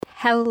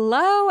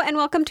Hello, and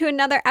welcome to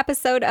another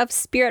episode of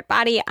Spirit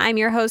Body. I'm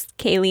your host,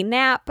 Kaylee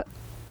Knapp.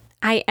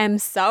 I am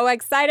so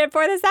excited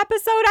for this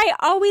episode. I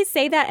always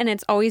say that, and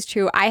it's always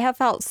true. I have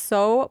felt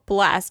so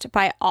blessed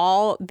by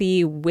all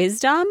the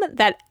wisdom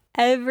that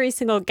every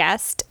single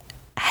guest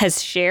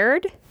has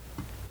shared,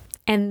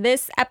 and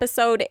this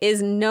episode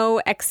is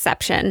no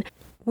exception.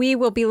 We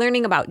will be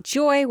learning about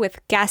joy with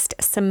guest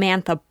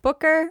Samantha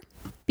Bucher.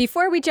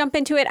 Before we jump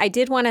into it, I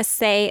did want to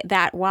say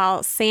that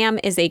while Sam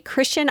is a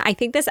Christian, I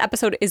think this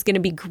episode is going to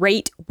be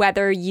great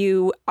whether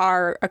you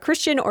are a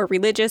Christian or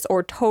religious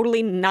or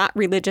totally not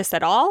religious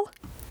at all.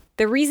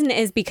 The reason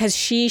is because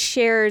she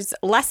shares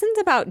lessons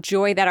about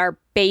joy that are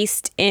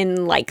based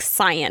in like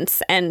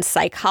science and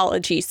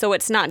psychology. So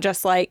it's not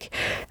just like,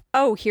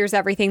 oh, here's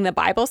everything the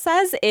Bible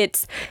says.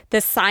 It's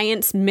the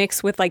science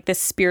mixed with like the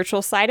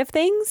spiritual side of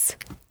things.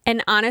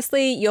 And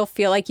honestly, you'll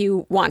feel like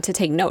you want to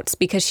take notes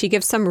because she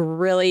gives some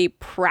really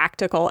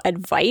practical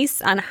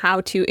advice on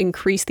how to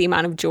increase the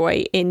amount of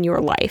joy in your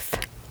life.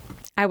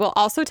 I will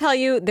also tell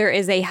you there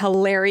is a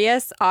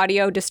hilarious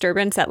audio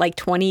disturbance at like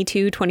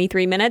 22,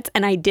 23 minutes,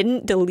 and I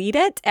didn't delete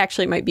it.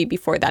 Actually, it might be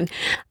before then.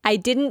 I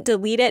didn't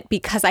delete it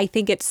because I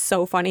think it's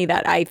so funny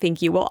that I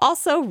think you will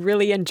also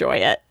really enjoy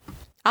it.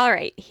 All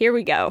right, here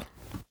we go.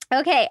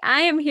 Okay,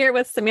 I am here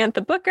with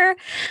Samantha Bucher,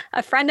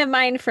 a friend of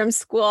mine from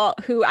school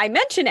who I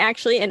mentioned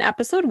actually in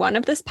episode 1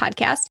 of this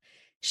podcast.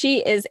 She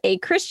is a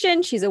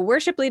Christian. She's a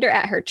worship leader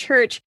at her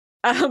church.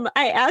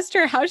 I asked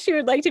her how she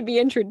would like to be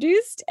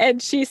introduced,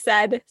 and she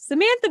said,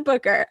 Samantha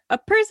Bucher, a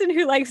person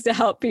who likes to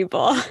help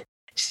people.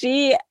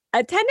 She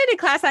attended a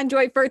class on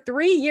joy for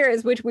 3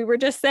 years, which we were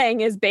just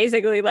saying is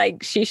basically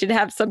like she should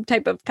have some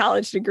type of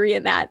college degree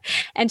in that.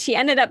 And she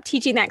ended up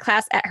teaching that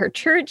class at her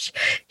church.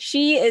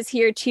 She is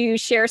here to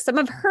share some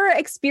of her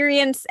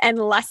experience and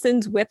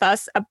lessons with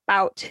us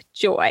about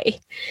joy.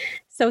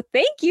 So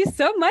thank you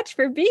so much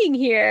for being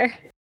here.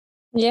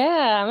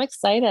 Yeah, I'm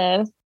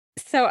excited.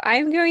 So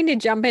I'm going to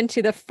jump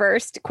into the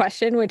first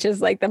question, which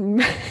is like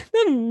the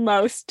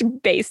most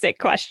basic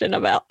question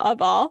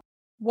of all.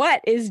 What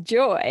is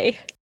joy?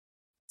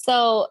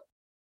 So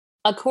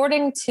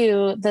according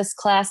to this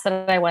class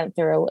that I went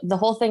through, the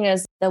whole thing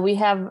is that we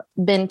have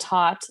been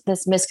taught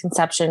this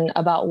misconception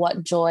about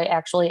what joy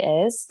actually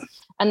is,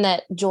 and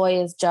that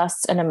joy is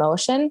just an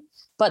emotion.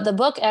 But the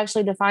book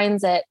actually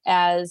defines it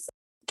as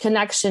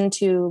connection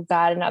to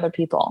God and other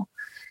people.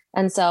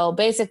 And so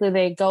basically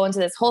they go into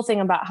this whole thing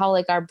about how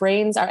like our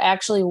brains are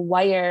actually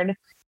wired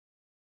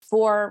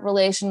for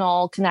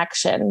relational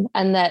connection,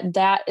 and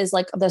that is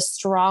like the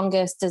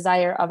strongest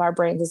desire of our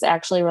brains is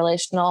actually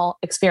relational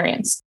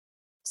experience.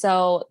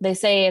 So they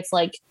say it's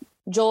like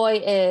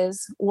joy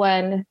is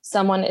when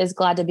someone is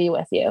glad to be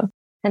with you.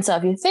 And so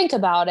if you think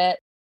about it,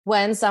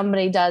 when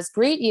somebody does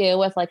greet you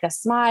with like a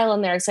smile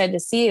and they're excited to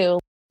see you,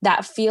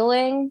 that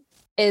feeling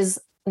is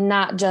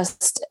not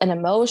just an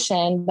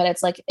emotion, but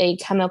it's like a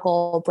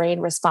chemical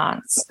brain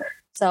response.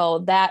 So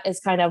that is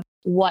kind of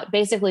what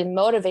basically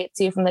motivates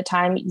you from the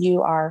time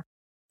you are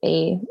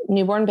a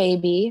newborn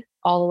baby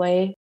all the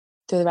way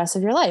through the rest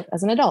of your life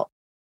as an adult.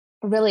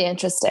 Really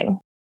interesting.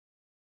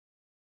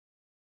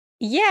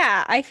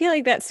 Yeah, I feel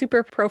like that's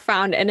super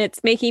profound. And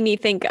it's making me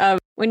think of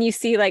when you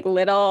see like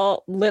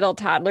little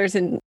toddlers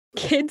and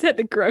kids at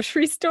the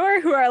grocery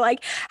store who are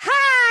like,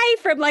 hi,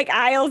 from like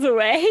aisles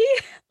away.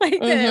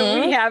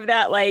 We have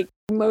that like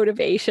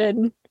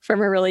motivation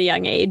from a really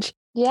young age.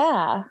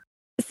 Yeah.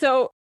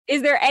 So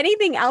is there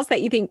anything else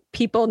that you think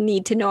people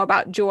need to know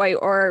about joy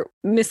or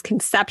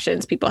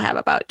misconceptions people have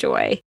about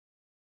joy?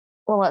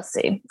 Well, let's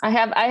see. I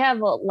have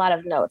a lot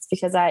of notes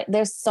because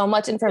there's so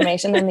much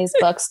information in these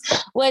books,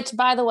 which,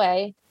 by the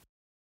way,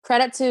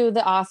 credit to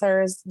the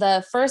authors.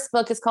 The first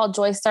book is called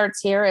Joy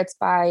Starts Here. It's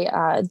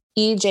by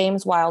E.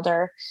 James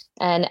Wilder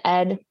and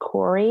Ed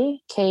Khoury,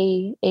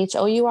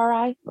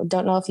 Khouri.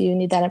 Don't know if you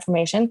need that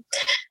information.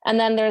 And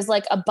then there's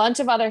like a bunch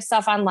of other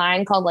stuff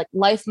online called like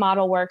Life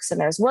Model Works, and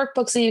there's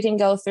workbooks that you can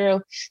go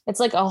through. It's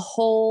like a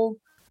whole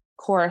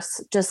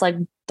course, just like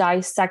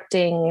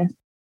dissecting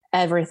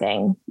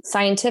everything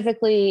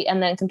scientifically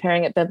and then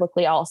comparing it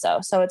biblically also.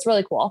 So it's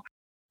really cool.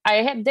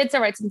 I did to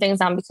write some things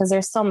down because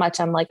there's so much.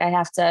 I'm like, I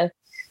have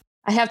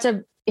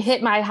to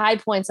hit my high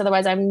points.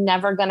 Otherwise I'm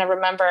never going to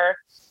remember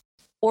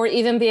or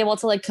even be able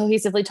to like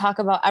cohesively talk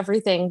about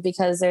everything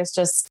because there's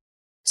just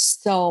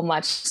so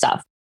much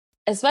stuff.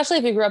 Especially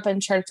if you grew up in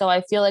church. So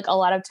I feel like a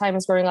lot of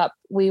times growing up,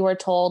 we were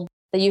told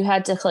that you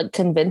had to like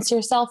convince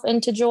yourself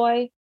into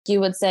joy. You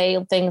would say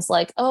things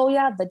like, oh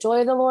yeah, the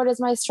joy of the Lord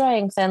is my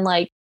strength. And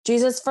like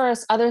Jesus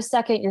first, others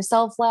second,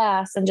 yourself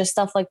last, and just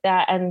stuff like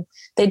that. And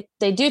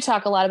they do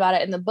talk a lot about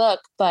it in the book,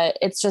 but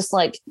it's just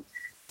like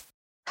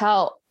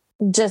how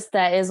just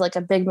that is like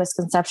a big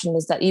misconception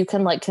is that you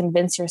can like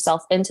convince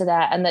yourself into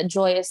that. And that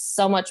joy is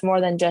so much more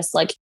than just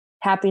like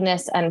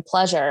happiness and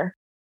pleasure.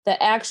 That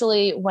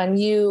actually when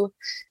you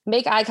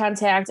make eye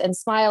contact and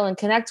smile and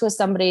connect with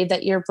somebody,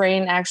 that your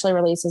brain actually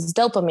releases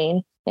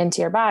dopamine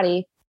into your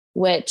body,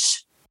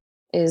 which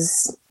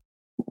is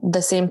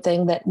the same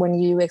thing that when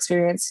you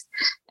experience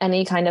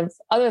any kind of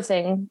other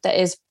thing that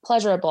is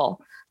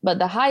pleasurable, But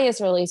the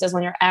highest release is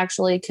when you're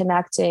actually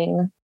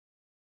connecting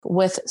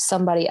with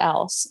somebody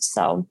else.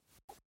 So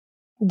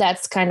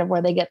that's kind of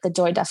where they get the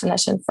joy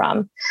definition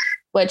from,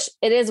 which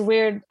it is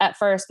weird at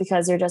first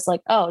because you're just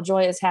like, oh,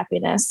 joy is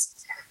happiness.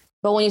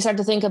 But when you start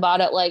to think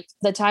about it, like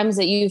the times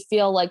that you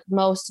feel like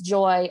most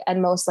joy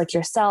and most like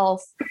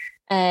yourself,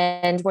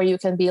 and where you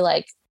can be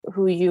like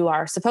who you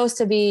are supposed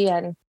to be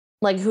and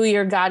like who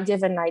your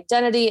God-given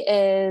identity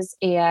is.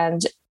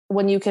 And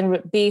when you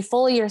can be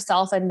fully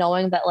yourself and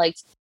knowing that like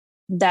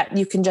that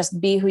you can just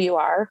be who you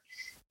are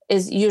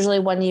is usually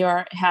when you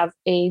have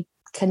a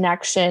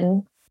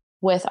connection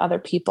with other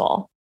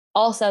people.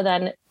 Also,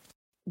 then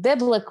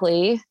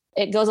biblically,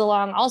 it goes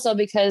along also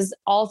because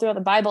all throughout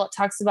the Bible, it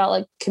talks about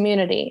like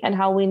community and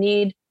how we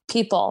need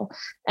people.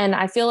 And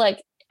I feel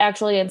like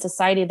actually in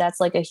society, that's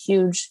like a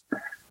huge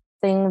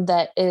thing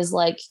that is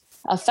like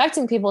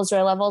affecting people's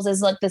joy levels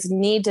is like this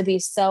need to be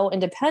so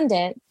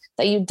independent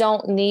that you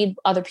don't need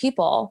other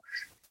people.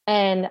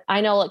 And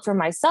I know like for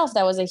myself,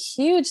 that was a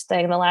huge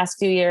thing the last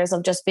few years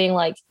of just being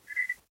like,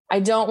 I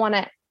don't want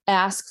to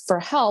ask for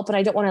help and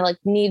I don't want to like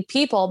need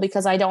people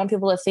because I don't want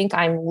people to think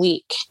I'm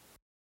weak.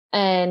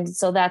 And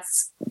so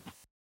that's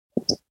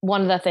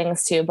one of the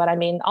things too. But I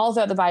mean, all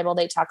throughout the Bible,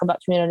 they talk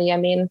about community. I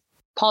mean,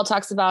 Paul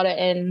talks about it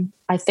in,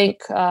 I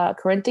think,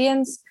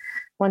 Corinthians,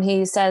 when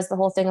he says the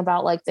whole thing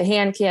about like the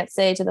hand can't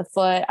say to the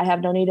foot, I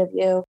have no need of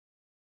you.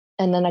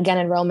 And then again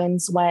in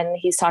Romans, when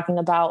he's talking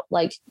about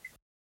like,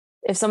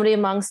 if somebody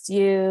amongst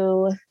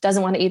you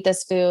doesn't want to eat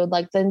this food,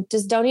 like then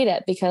just don't eat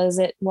it because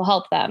it will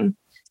help them.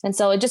 And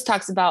so it just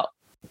talks about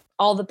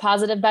all the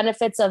positive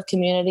benefits of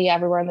community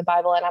everywhere in the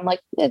Bible. And I'm like,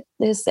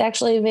 this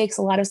actually makes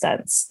a lot of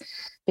sense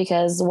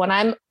because when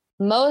I'm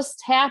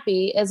most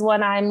happy is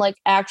when I'm like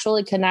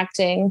actually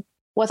connecting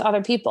with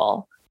other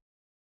people,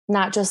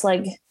 not just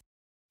like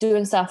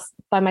doing stuff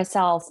by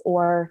myself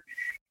or,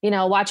 you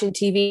know, watching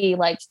TV.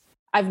 Like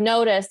I've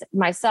noticed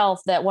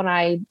myself that when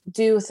I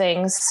do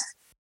things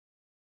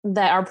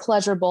that are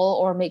pleasurable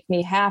or make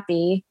me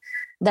happy,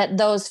 that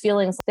those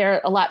feelings,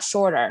 they're a lot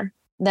shorter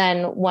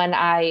than when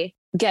I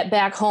get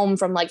back home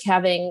from like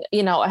having,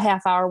 you know, a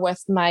half hour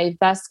with my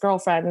best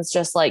girlfriends,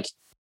 just like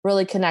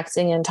really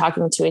connecting and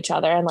talking to each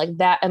other. And like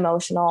that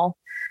emotional,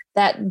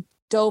 that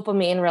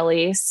dopamine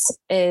release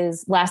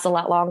lasts a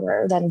lot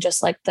longer than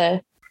just like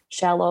the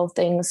shallow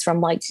things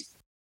from like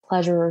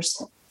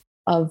pleasures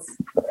of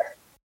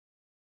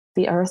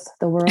the earth,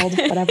 the world,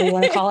 whatever you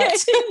want to call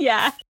it.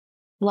 Yeah.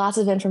 Lots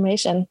of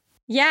information.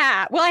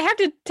 Yeah. Well, I have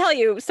to tell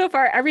you, so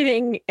far,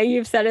 everything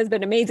you've said has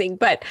been amazing,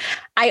 but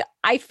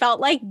I felt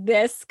like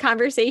this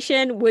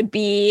conversation would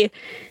be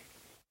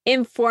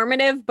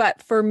informative,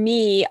 but for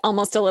me,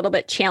 almost a little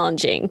bit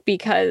challenging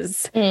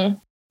because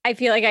I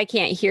feel like I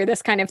can't hear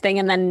this kind of thing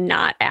and then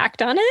not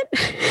act on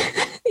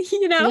it.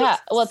 You know? Yeah.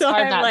 Well, it's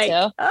hard not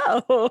to.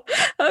 Oh,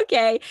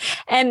 okay.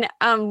 And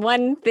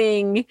one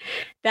thing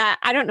that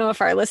I don't know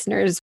if our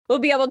listeners will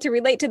be able to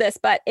relate to this,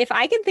 but if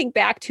I can think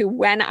back to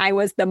when I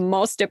was the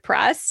most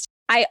depressed,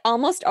 I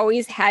almost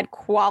always had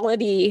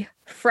quality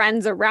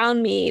friends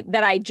around me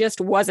that I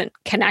just wasn't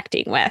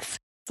connecting with.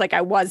 It's like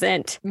I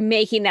wasn't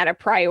making that a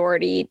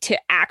priority to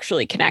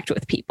actually connect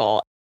with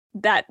people.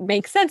 That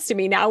makes sense to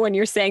me now when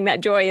you're saying that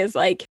joy is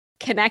like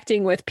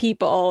connecting with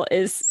people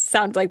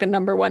sounds like the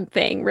number one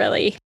thing,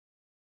 really.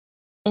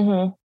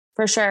 Mm-hmm,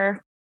 for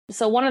sure.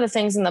 So one of the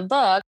things in the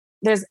book,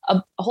 there's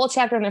a whole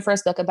chapter in the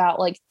first book about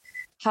like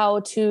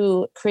how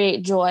to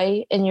create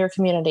joy in your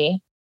community.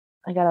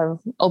 I got to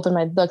open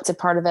my book to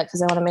part of it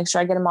because I want to make sure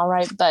I get them all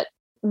right. But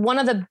one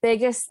of the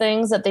biggest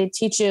things that they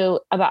teach you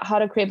about how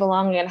to create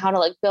belonging and how to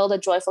like build a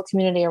joyful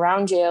community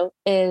around you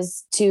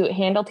is to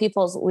handle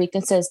people's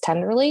weaknesses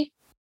tenderly.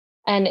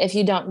 And if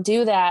you don't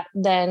do that,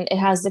 then it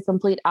has the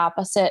complete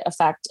opposite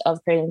effect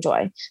of creating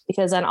joy,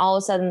 because then all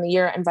of a sudden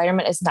your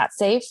environment is not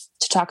safe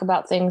to talk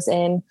about things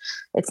in.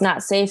 It's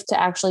not safe to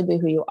actually be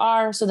who you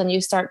are. So then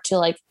you start to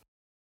like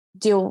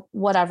do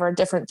whatever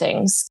different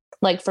things.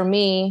 Like for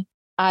me,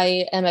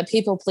 I am a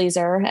people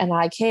pleaser and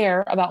I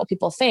care about what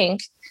people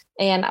think,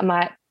 and I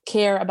might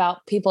care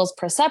about people's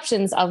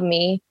perceptions of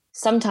me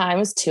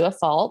sometimes to a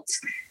fault.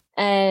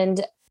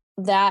 And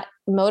that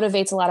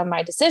motivates a lot of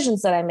my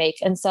decisions that I make.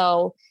 And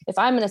so if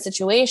I'm in a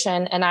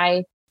situation and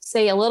I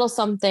say a little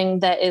something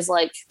that is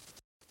like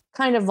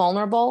kind of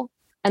vulnerable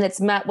and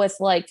it's met with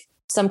like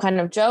some kind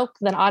of joke,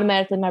 then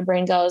automatically my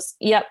brain goes,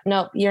 yep,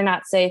 nope, you're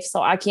not safe.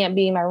 So I can't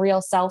be my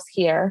real self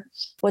here,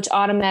 which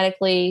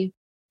automatically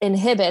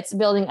inhibits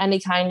building any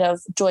kind of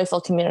joyful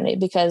community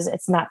because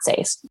it's not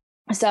safe.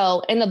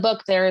 So in the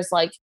book, there's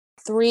like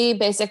 3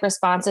 basic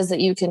responses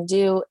that you can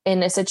do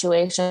in a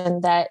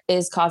situation that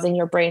is causing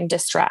your brain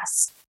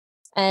distress.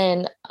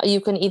 And you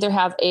can either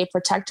have a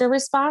protector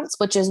response,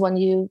 which is when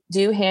you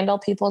do handle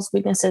people's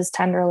weaknesses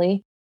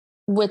tenderly,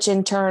 which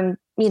in turn,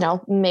 you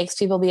know, makes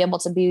people be able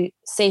to be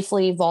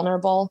safely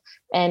vulnerable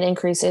and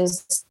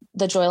increases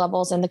the joy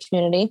levels in the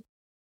community.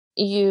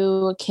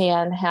 You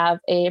can have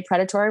a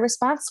predatory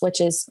response,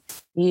 which is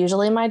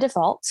usually my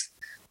default.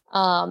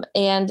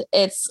 And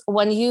it's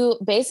when you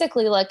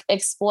basically like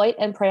exploit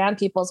and prey on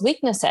people's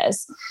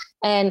weaknesses.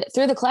 And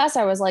through the class,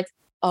 I was like,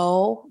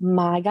 oh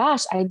my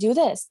gosh, I do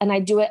this. And I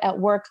do it at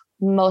work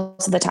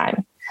most of the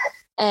time.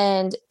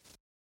 And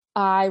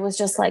I was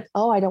just like,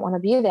 oh, I don't want to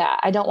be that.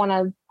 I don't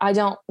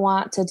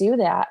want to do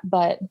that.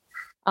 But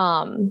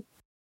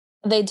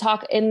they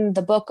talk in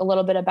the book a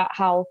little bit about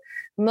how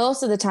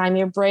most of the time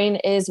your brain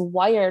is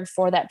wired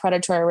for that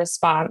predatory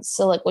response.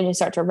 So like when you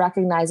start to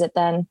recognize it,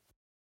 then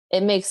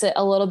it makes it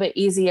a little bit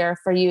easier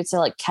for you to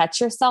like catch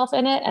yourself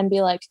in it and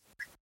be like,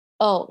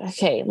 oh,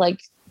 okay,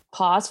 like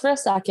pause for a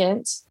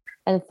second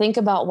and think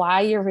about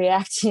why you're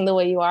reacting the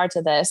way you are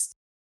to this.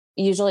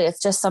 Usually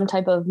it's just some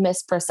type of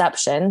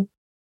misperception.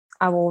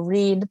 I will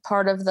read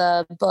part of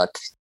the book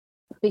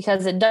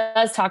because it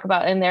does talk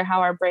about in there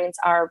how our brains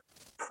are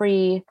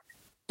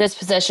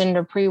predispositioned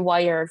or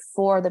pre-wired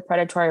for the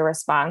predatory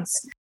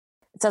response.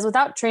 It says,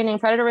 without training,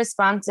 predator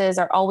responses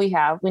are all we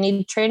have. We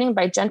need training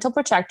by gentle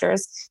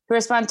protectors who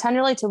respond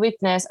tenderly to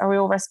weakness, or we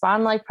will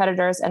respond like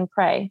predators and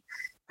prey.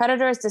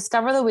 Predators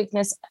discover the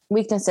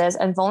weaknesses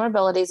and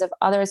vulnerabilities of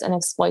others and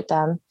exploit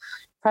them.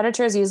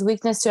 Predators use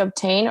weakness to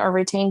obtain or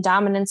retain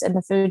dominance in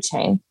the food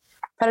chain.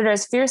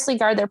 Predators fiercely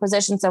guard their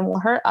positions and will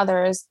hurt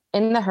others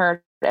in the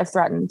herd if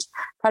threatened.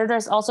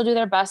 Predators also do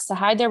their best to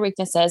hide their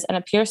weaknesses and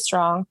appear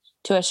strong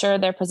to assure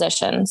their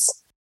positions.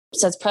 It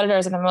says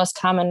predators are the most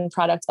common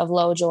product of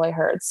low joy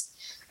herds.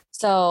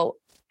 So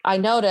I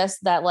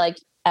noticed that like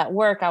at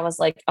work, I was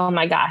like, oh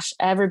my gosh,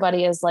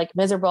 everybody is like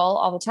miserable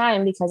all the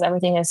time because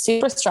everything is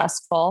super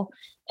stressful.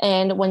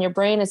 And when your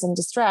brain is in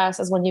distress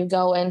is when you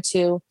go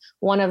into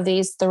one of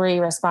these three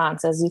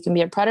responses. You can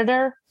be a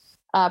predator,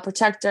 a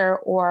protector,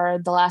 or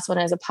the last one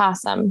is a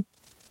possum,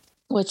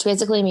 which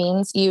basically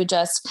means you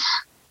just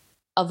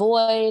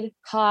avoid,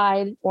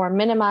 hide, or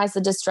minimize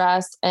the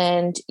distress,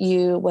 and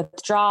you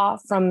withdraw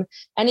from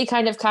any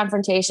kind of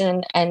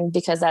confrontation. And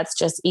because that's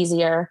just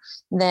easier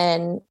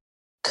than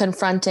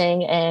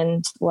confronting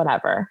and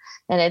whatever.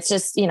 And it's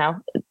just,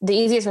 the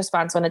easiest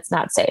response when it's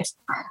not safe.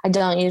 I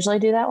don't usually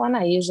do that one.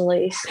 I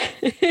usually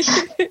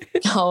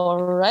go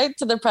right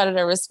to the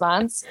predator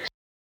response.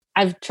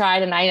 I've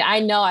tried, and I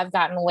know I've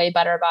gotten way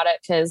better about it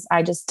because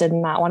I just did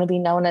not want to be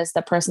known as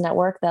the person at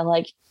work that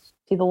like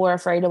people were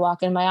afraid to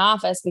walk in my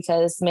office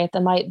because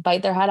Samantha might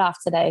bite their head off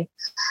today.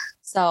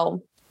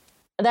 So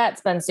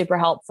that's been super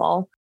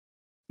helpful.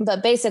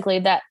 But basically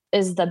that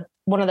is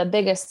one of the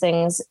biggest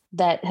things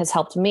that has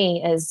helped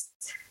me is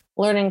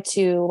learning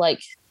to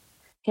like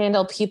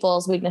handle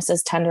people's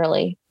weaknesses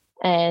tenderly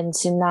and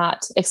to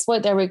not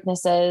exploit their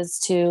weaknesses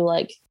to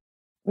like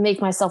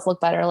make myself look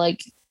better,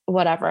 like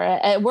whatever.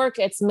 At work,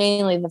 it's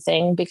mainly the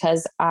thing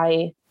because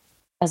I,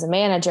 as a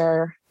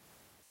manager,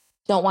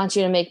 don't want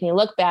you to make me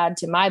look bad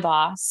to my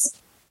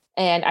boss.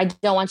 And I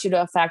don't want you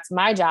to affect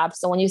my job.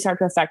 So when you start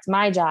to affect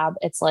my job,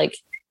 it's like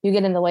you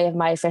get in the way of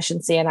my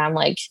efficiency. And I'm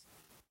like,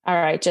 all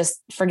right,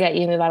 just forget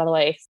you, move out of the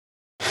way.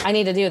 I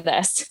need to do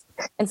this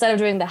instead of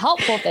doing the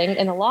helpful thing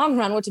in the long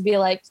run, which would be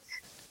like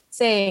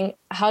saying,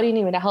 how do you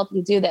need me to help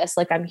you do this?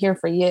 Like, I'm here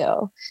for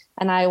you.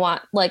 And I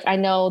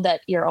know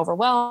that you're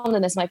overwhelmed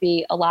and this might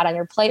be a lot on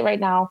your plate right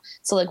now.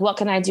 So like, what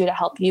can I do to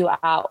help you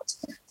out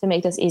to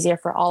make this easier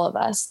for all of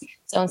us?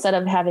 So instead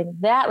of having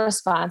that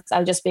response,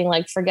 I'm just being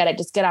like, forget it,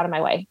 just get out of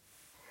my way.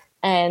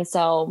 And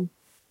so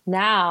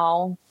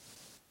now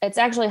it's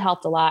actually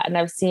helped a lot. And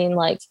I've seen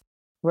like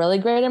really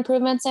great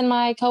improvements in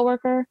my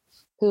coworker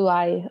who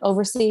I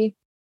oversee.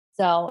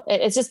 So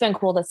it's just been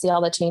cool to see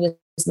all the changes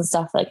and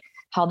stuff, like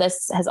how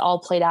this has all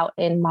played out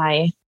in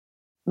my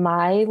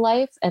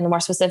life and more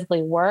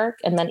specifically work.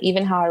 And then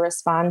even how I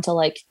respond to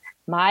like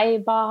my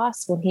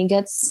boss when he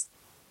gets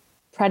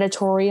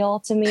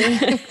predatorial to me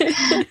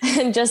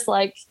and just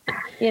like,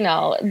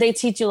 they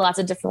teach you lots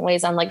of different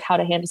ways on like how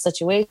to handle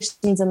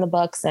situations in the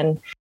books. And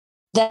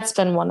that's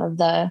been one of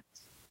the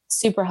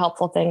super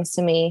helpful things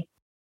to me.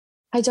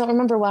 I don't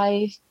remember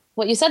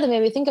what you said that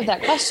made me think of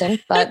that question,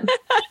 but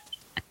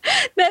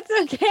that's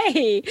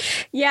okay.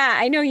 Yeah,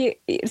 I know you.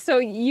 So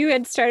you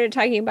had started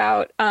talking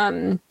about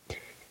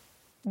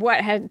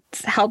what had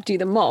helped you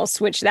the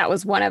most, which that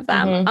was one of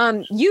them.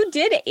 Mm-hmm. You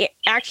did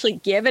actually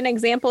give an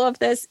example of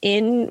this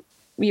in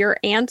your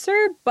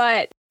answer,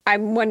 but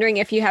I'm wondering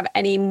if you have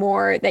any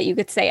more that you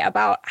could say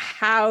about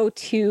how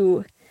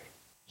to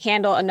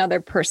handle another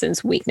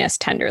person's weakness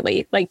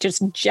tenderly, like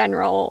just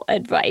general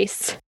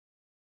advice.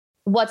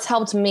 What's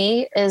helped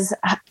me is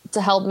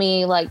to help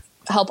me like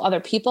help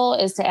other people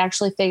is to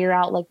actually figure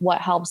out like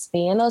what helps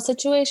me in those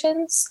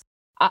situations.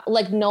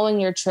 Like knowing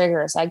your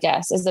triggers, I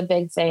guess, is a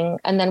big thing.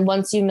 And then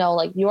once you know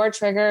like your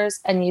triggers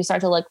and you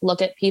start to like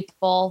look at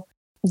people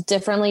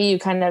differently, you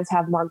kind of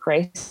have more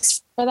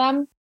grace for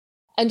them.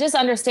 And just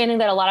understanding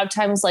that a lot of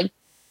times, like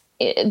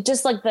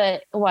just like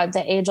the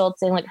age old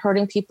thing, like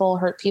hurting people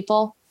hurt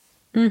people.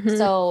 Mm-hmm.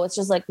 So it's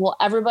just like, well,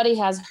 everybody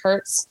has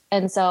hurts.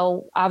 And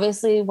so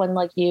obviously when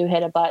like you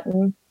hit a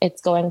button,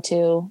 it's going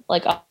to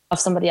like off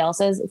somebody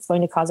else's, it's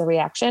going to cause a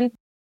reaction.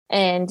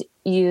 And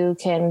you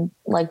can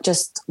like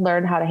just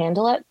learn how to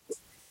handle it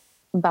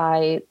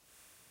by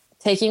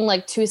taking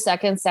like 2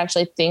 seconds to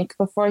actually think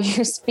before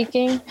you're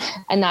speaking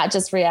and not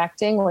just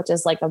reacting, which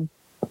is like a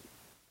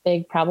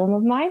big problem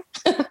of mine.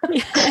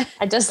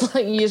 I just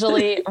like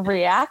usually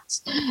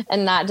react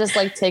and not just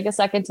like take a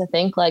second to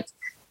think like,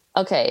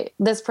 okay,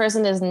 this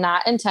person is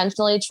not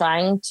intentionally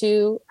trying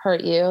to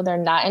hurt you. They're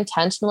not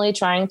intentionally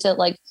trying to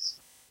like,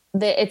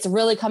 it's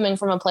really coming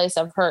from a place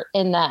of hurt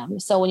in them.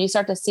 So when you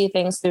start to see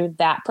things through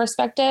that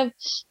perspective,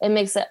 it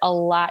makes it a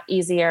lot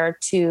easier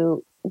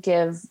to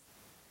give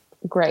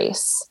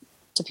grace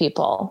to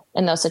people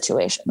in those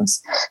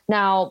situations.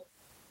 Now,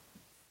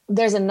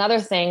 there's another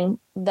thing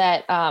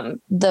that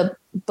the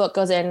book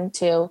goes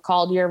into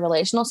called your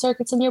relational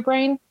circuits in your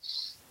brain.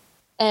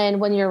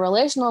 And when your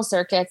relational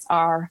circuits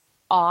are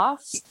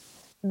off,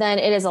 then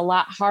it is a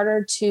lot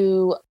harder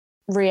to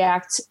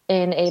react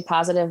in a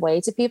positive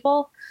way to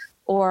people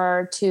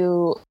or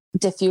to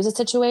diffuse a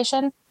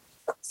situation.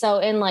 So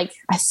in like,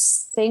 I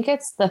think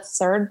it's the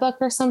third book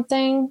or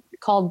something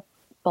called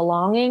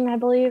Belonging, I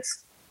believe.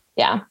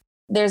 Yeah.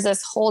 There's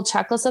this whole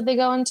checklist that they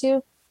go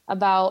into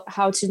about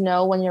how to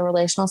know when your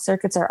relational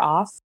circuits are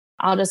off.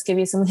 I'll just give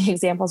you some of the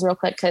examples real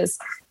quick because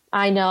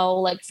I know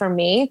like for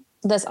me,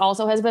 this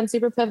also has been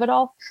super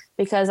pivotal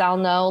because I'll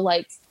know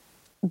like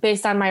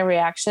based on my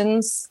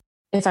reactions,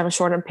 if I'm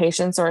short of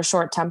patience or a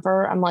short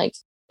temper, I'm like,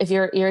 if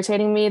you're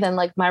irritating me, then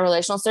like my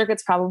relational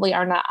circuits probably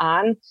are not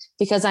on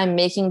because I'm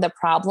making the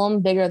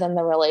problem bigger than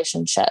the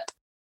relationship.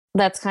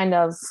 That's kind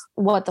of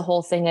what the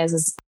whole thing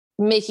is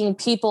making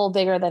people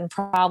bigger than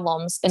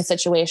problems in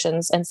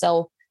situations. And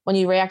so when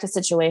you react to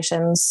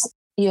situations,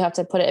 you have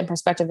to put it in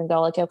perspective and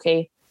go like,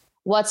 okay,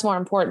 what's more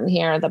important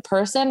here? The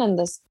person and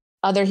this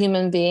other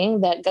human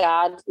being that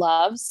God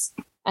loves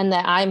and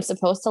that I'm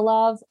supposed to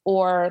love,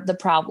 or the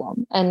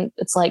problem? And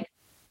it's like,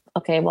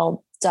 okay,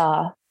 well,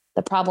 duh.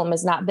 The problem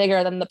is not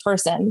bigger than the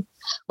person.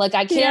 Like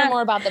I care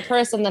more about the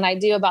person than I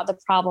do about the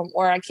problem,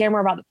 or I care more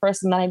about the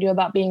person than I do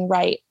about being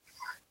right.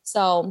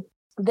 So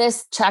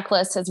this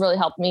checklist has really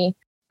helped me.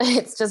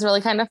 It's just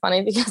really kind of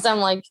funny because I'm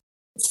like,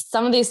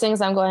 some of these things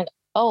I'm going,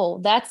 oh,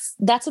 that's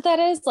what that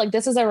is. Like,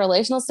 this is a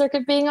relational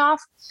circuit being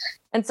off.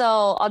 And so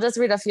I'll just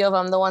read a few of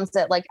them. The ones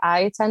that like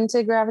I tend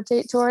to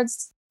gravitate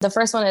towards. The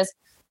first one is,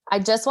 I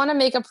just want to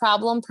make a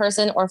problem,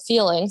 person, or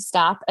feeling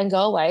stop and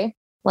go away.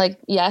 Like,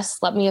 yes,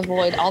 let me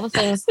avoid all the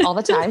things all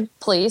the time,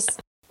 please.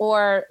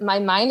 Or my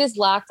mind is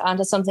locked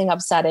onto something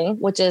upsetting,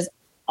 which is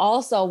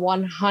also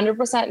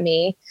 100%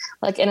 me.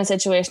 Like in a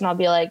situation, I'll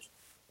be like,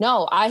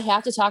 no, I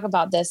have to talk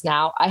about this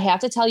now. I have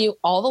to tell you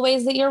all the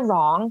ways that you're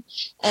wrong.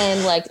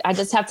 And like, I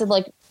just have to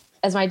like,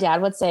 as my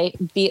dad would say,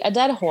 beat a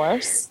dead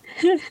horse.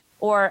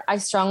 Or I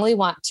strongly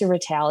want to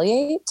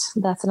retaliate.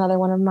 That's another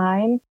one of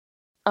mine.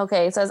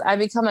 Okay, it says, I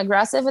become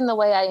aggressive in the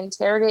way I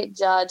interrogate,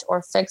 judge,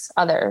 or fix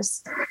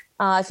others.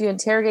 If you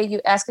interrogate, you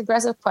ask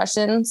aggressive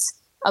questions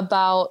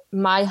about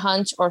my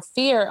hunch or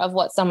fear of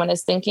what someone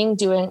is thinking,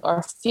 doing,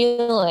 or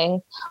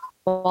feeling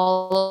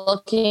while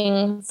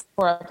looking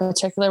for a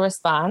particular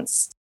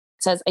response.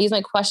 It says, I use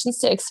my questions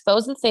to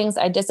expose the things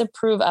I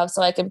disapprove of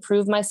so I can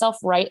prove myself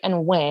right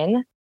and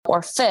win.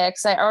 Or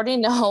fix, I already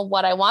know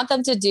what I want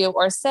them to do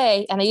or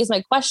say, and I use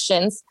my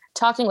questions,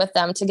 talking with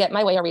them to get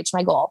my way or reach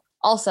my goal.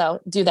 Also,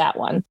 do that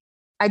one.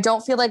 I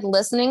don't feel like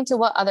listening to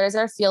what others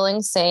are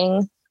feeling,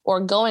 saying, or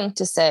going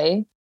to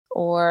say.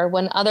 Or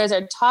when others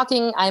are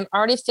talking, I'm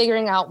already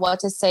figuring out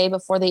what to say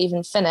before they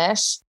even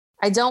finish.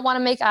 I don't want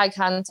to make eye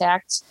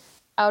contact.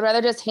 I would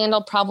rather just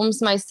handle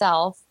problems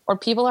myself, or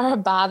people are a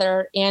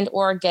bother and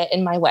or get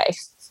in my way.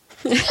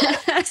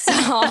 So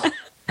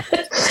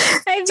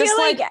I feel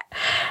like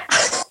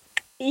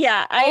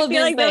yeah, I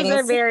feel like those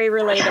are very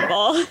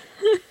relatable.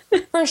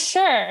 For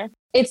sure.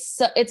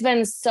 It's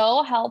been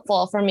so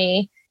helpful for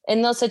me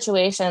in those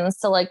situations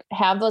to like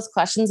have those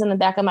questions in the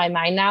back of my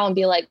mind now and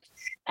be like,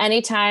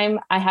 anytime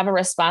I have a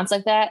response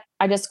like that,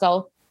 I just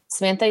go,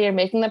 Samantha, you're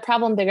making the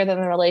problem bigger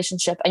than the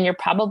relationship. And you're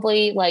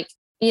probably like,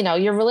 you know,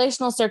 your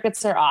relational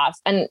circuits are off.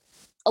 And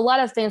a lot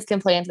of things can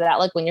play into that.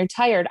 Like when you're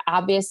tired,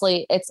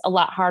 obviously it's a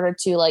lot harder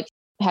to like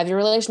have your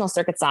relational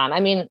circuits on. I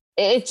mean,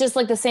 it's just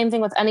like the same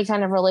thing with any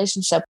kind of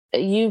relationship.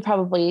 You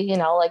probably, you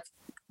know, like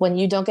when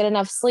you don't get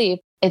enough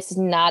sleep, it's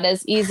not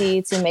as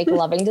easy to make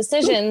loving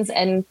decisions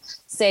and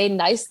say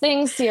nice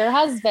things to your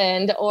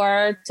husband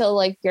or to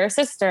like your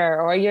sister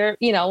or your,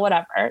 you know,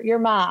 whatever, your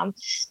mom.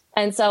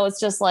 And so it's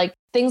just like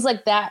things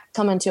like that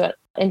come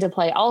into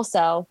play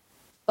also.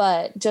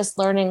 But just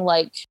learning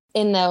like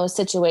in those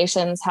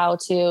situations, how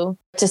to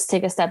just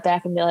take a step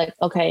back and be like,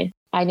 okay,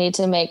 I need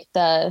to make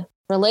the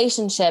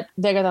relationship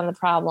bigger than the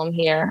problem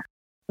here.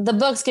 The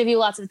books give you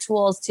lots of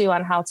tools too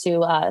on how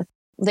to,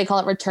 they call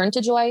it return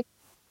to joy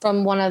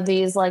from one of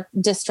these like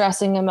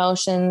distressing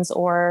emotions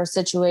or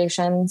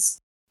situations.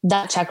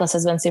 That checklist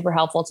has been super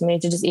helpful to me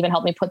to just even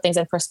help me put things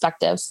in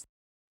perspective.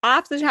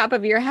 Off the top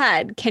of your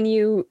head, can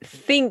you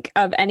think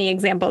of any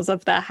examples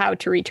of the how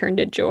to return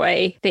to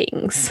joy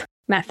things?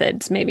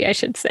 Methods, maybe I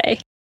should say.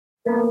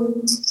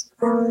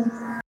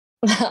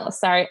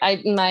 Sorry,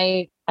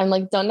 I'm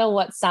like, don't know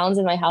what sounds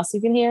in my house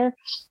you can hear.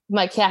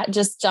 My cat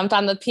just jumped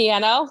on the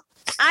piano.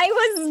 I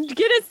was going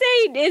to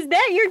say, is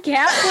that your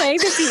cat playing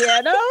the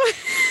piano?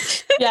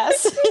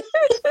 Yes.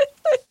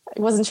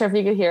 I wasn't sure if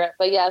you could hear it,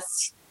 but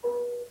yes.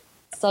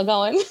 Still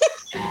going.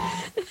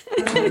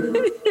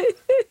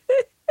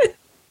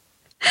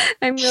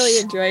 I'm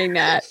really enjoying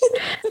that.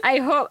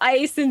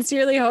 I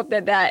sincerely hope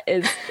that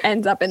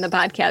ends up in the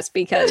podcast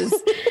because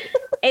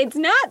it's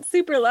not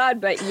super loud,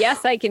 but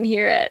yes, I can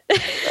hear it.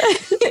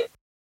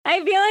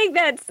 I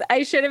feel like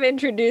I should have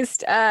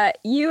introduced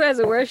you as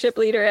a worship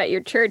leader at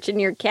your church and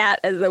your cat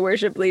as the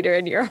worship leader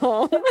in your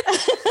home.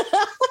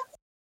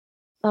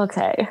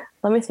 Okay,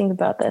 let me think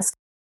about this.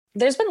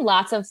 There's been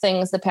lots of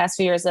things the past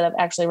few years that have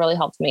actually really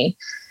helped me.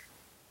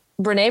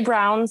 Brene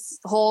Brown's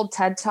whole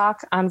TED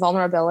Talk on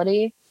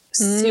vulnerability,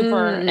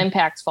 super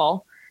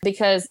impactful,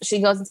 because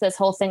she goes into this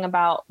whole thing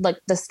about like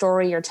the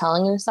story you're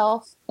telling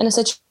yourself in a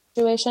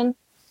situation.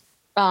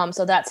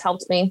 So that's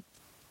helped me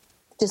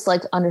just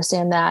like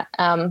understand that.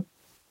 And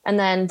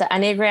then the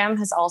Enneagram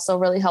has also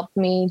really helped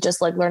me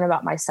just like learn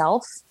about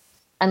myself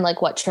and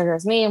like what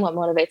triggers me and what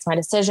motivates my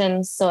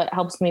decisions. So it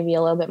helps me be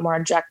a little bit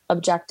more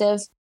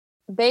objective.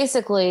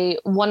 Basically,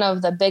 one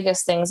of the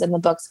biggest things in the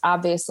books,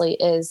 obviously,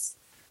 is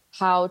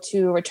how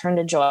to return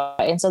to joy.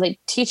 And so they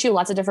teach you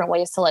lots of different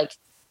ways to like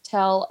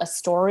tell a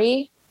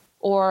story,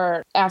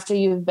 or after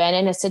you've been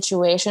in a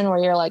situation where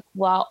you're like,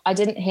 well, I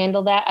didn't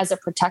handle that as a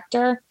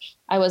protector.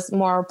 I was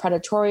more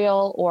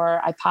predatorial,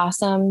 or I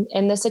possum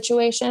in this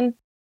situation.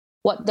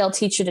 What they'll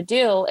teach you to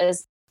do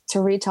is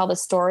to retell the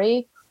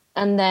story.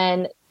 And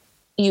then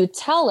you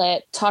tell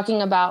it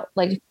talking about,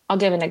 like, I'll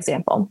give an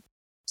example.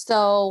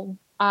 So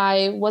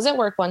I was at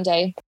work one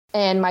day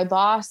and my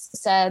boss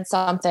said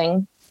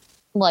something,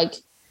 like,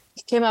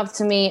 he came up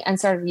to me and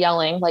started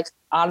yelling like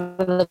out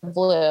of the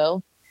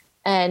blue.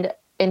 And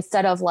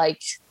instead of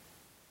like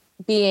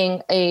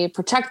being a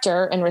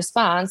protector in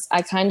response,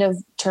 I kind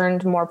of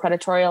turned more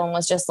predatorial and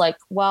was just like,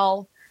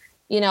 well,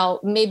 you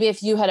know, maybe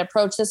if you had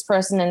approached this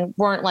person and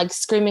weren't like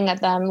screaming at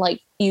them like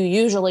you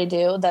usually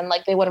do, then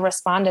like they would have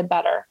responded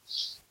better.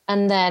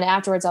 And then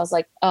afterwards I was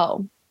like,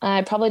 oh,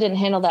 I probably didn't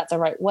handle that the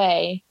right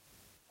way.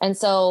 And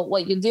so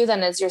what you do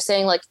then is you're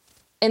saying, like,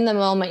 in the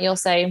moment, you'll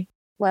say,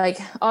 like,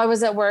 oh, I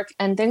was at work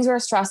and things were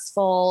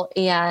stressful.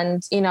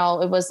 And, you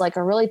know, it was like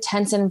a really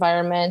tense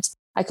environment.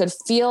 I could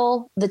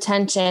feel the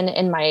tension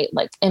in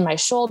my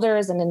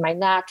shoulders and in my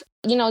neck,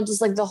 you know,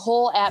 just like the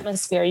whole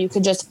atmosphere. You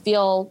could just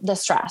feel the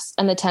stress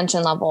and the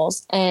tension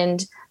levels.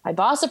 And my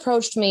boss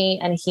approached me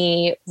and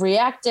he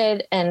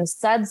reacted and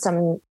said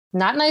some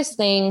not nice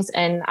things.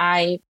 And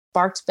I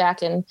barked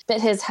back and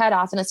bit his head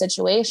off in a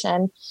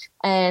situation.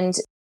 And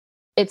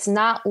it's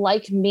not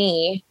like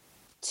me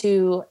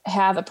to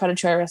have a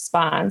predatory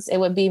response. It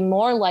would be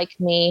more like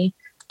me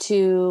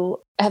to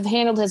have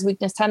handled his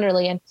weakness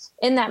tenderly. And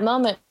in that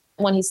moment,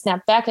 when he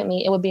snapped back at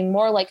me, it would be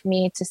more like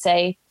me to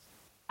say,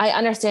 I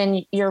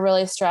understand you're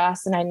really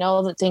stressed and I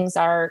know that things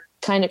are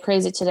kind of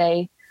crazy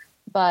today,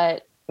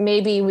 but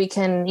maybe we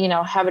can, you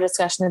know, have a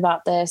discussion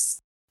about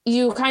this.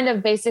 You kind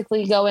of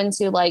basically go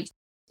into like,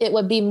 it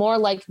would be more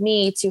like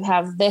me to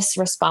have this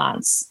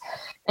response.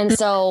 And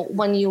so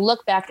when you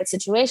look back at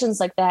situations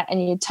like that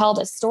and you tell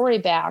the story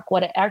back,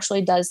 what it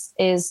actually does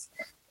is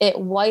it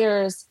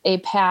wires a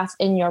path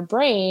in your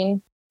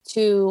brain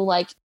to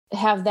like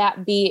have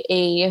that be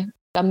a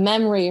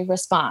memory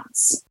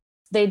response.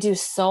 They do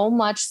so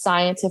much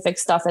scientific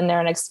stuff in there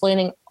and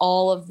explaining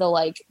all of the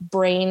like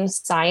brain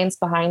science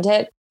behind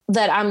it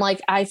that I'm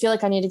like, I feel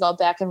like I need to go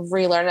back and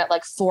relearn it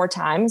like 4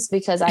 times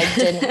because I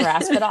didn't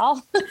grasp it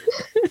all.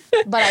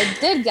 But I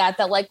did get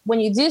that, like, when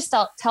you do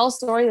tell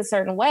stories a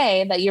certain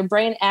way, that your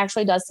brain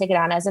actually does take it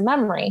on as a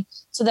memory,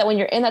 so that when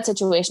you're in that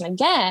situation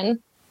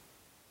again,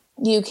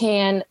 you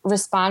can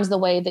respond the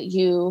way that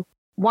you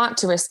want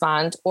to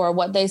respond, or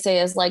what they say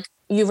is like,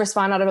 you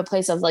respond out of a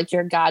place of like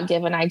your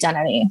God-given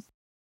identity.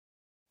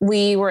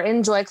 We were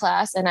in joy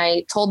class and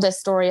I told this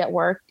story at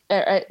work,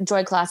 at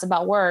joy class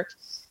about work,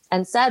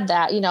 and said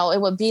that, you know,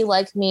 it would be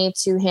like me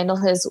to handle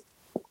his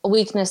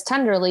weakness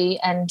tenderly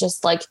and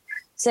just like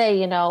say,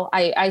 you know,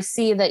 I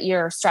see that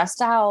you're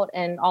stressed out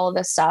and all of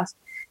this stuff.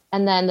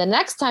 And then the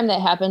next time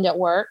that happened at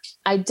work,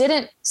 I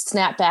didn't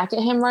snap back at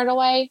him right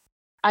away.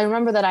 I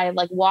remember that I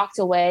like walked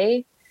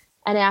away,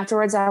 and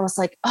afterwards I was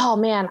like, oh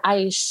man,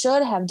 I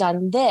should have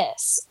done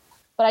this,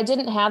 but I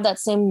didn't have that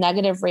same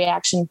negative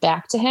reaction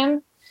back to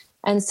him.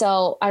 And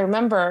so I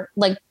remember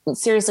like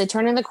seriously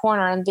turning the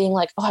corner and being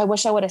like, oh, I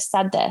wish I would have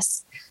said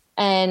this.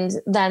 And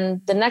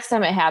then the next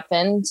time it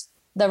happened,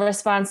 the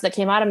response that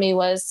came out of me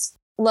was,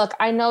 look,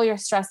 I know you're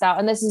stressed out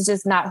and this is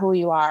just not who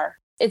you are.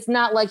 It's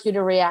not like you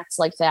to react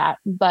like that,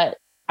 but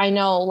I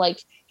know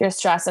like you're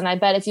stressed. And I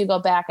bet if you go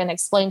back and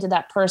explain to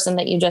that person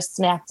that you just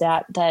snapped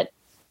at, that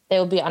they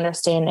would be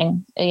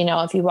understanding, you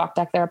know, if you walk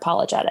back there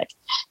apologetic.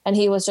 And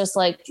he was just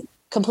like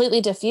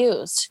completely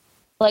diffused.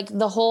 Like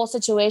the whole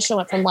situation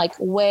went from like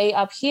way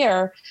up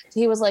here.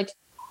 He was like,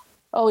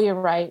 oh, you're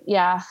right.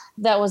 Yeah,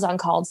 that was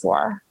uncalled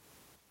for.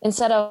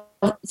 So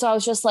I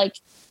was just like,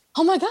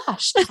 oh my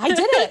gosh, I did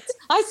it.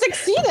 I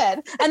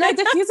succeeded. And I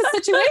diffused the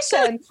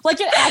situation. Like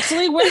it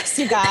actually works,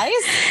 you guys.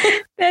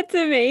 That's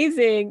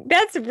amazing.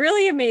 That's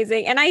really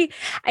amazing. And I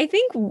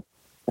think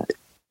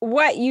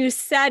what you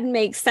said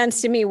makes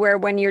sense to me, where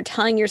when you're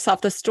telling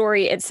yourself the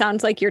story, it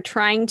sounds like you're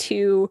trying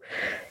to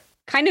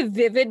kind of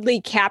vividly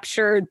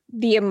capture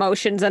the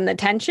emotions and the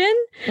tension.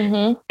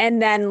 Mm-hmm.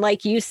 And then,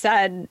 like you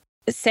said,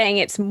 saying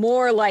it's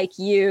more like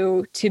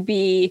you to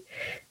be,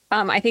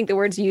 I think the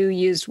words you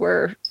used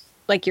were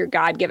like your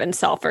God-given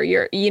self, or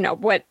your,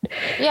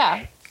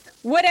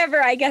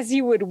 whatever I guess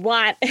you would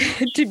want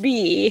to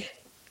be,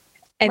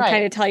 and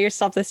kind of tell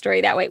yourself the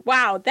story that way.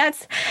 Wow.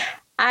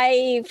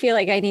 I feel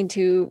like I need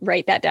to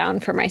write that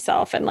down for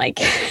myself and like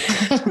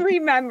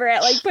remember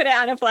it, like put it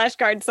on a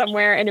flashcard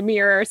somewhere in a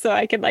mirror so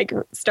I can like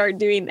start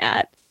doing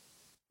that.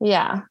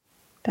 Yeah.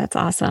 That's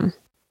awesome.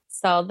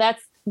 So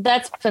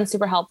that's been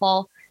super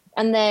helpful.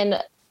 And then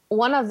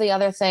one of the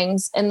other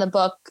things in the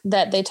book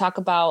that they talk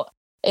about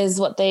is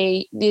what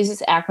they use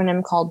this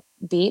acronym called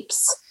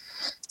BEEPs.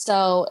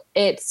 So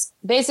it's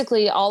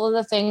basically all of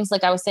the things,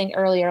 like I was saying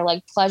earlier,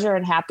 like pleasure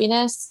and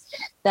happiness,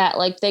 that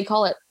like they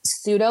call it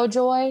pseudo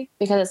joy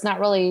because it's not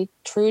really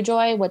true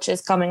joy, which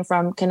is coming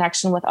from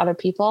connection with other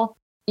people,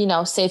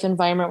 safe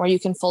environment where you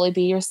can fully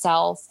be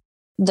yourself.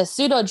 The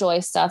pseudo joy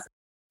stuff,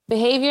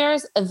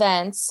 behaviors,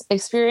 events,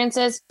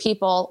 experiences,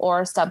 people,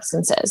 or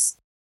substances.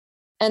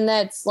 And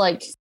that's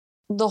like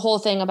the whole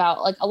thing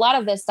about like a lot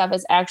of this stuff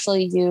is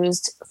actually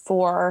used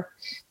for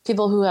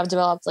people who have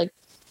developed like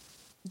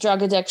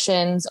drug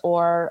addictions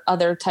or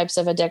other types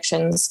of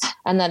addictions.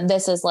 And that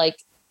this is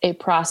like a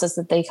process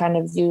that they kind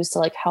of use to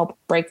like help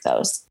break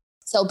those.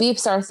 So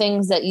beeps are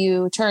things that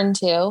you turn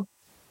to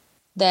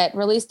that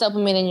release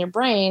dopamine in your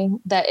brain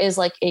that is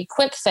like a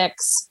quick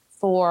fix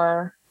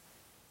for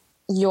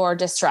your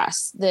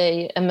distress,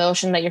 the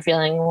emotion that you're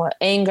feeling,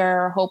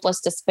 anger,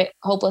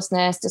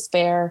 hopelessness,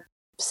 despair,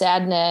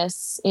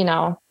 sadness,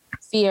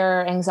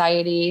 fear,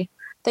 anxiety,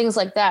 things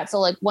like that. So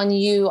like when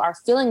you are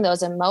feeling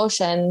those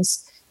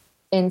emotions,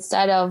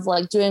 instead of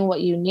like doing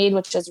what you need,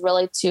 which is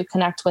really to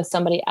connect with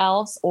somebody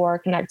else or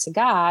connect to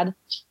God,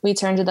 we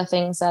turn to the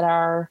things that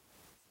are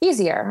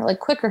easier, like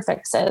quicker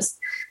fixes.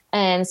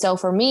 And so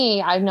for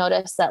me, I've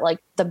noticed that like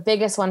the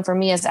biggest one for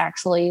me is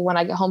actually when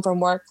I get home from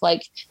work,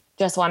 like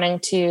just wanting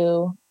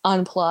to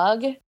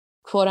unplug,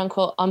 quote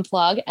unquote,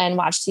 unplug and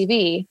watch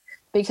TV.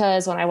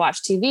 Because when I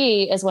watch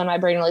TV is when my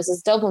brain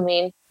releases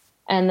dopamine.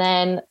 And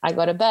then I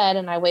go to bed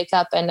and I wake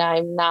up and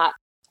I'm not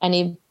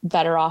any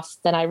better off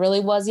than I really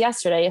was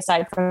yesterday,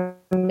 aside from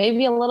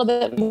maybe a little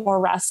bit more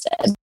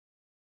rested.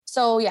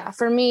 So yeah,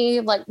 for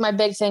me, like my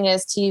big thing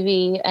is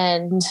TV,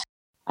 and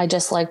I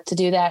just like to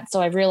do that.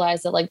 So I've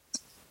realized that like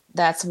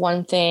that's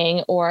one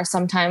thing, or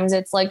sometimes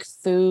it's like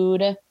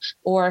food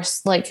or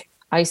like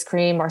ice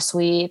cream or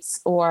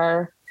sweets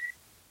or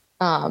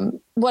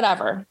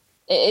whatever.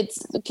 It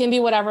can be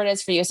whatever it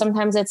is for you.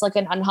 Sometimes it's like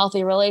an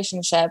unhealthy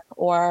relationship,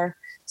 or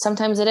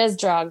sometimes it is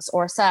drugs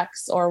or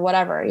sex or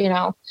whatever,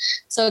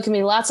 so it can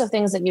be lots of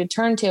things that you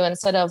turn to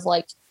instead of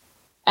like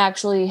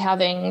actually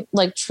having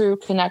like true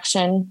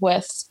connection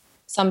with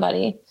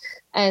somebody.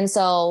 And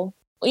so,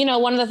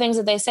 one of the things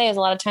that they say is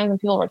a lot of times when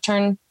people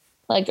turn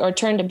to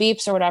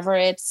beeps or whatever,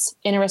 it's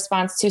in a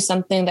response to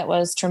something that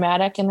was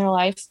traumatic in their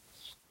life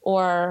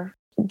or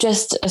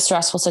just a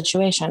stressful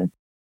situation.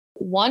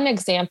 One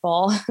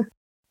example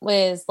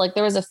was like,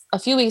 there was a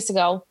few weeks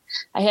ago,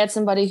 I had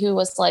somebody who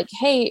was like,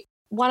 hey,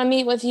 want to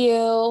meet with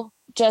you,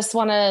 just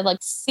want to like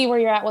see where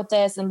you're at with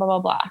this and blah, blah,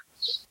 blah.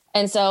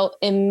 And so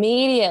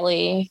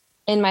immediately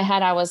in my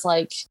head, I was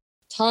like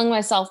telling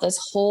myself this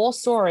whole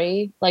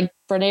story, like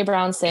Brene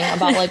Brown's thing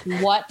about like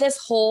what this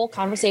whole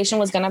conversation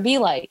was going to be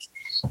like.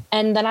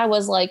 And then I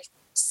was like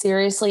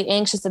seriously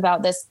anxious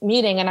about this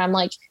meeting. And I'm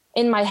like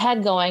in my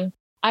head going,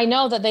 I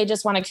know that they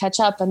just want to catch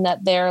up and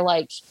that they're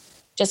like,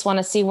 just want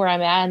to see where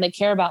I'm at and they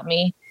care about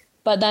me.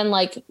 But then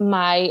like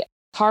my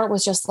heart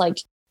was just like,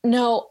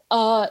 no,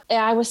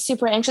 I was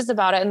super anxious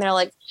about it. And they're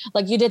like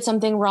you did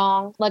something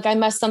wrong. Like I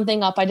messed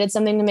something up. I did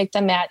something to make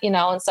them mad,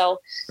 And so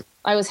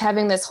I was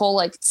having this whole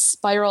like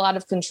spiral out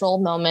of control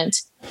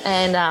moment.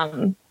 And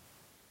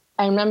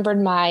I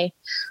remembered my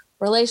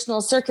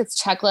relational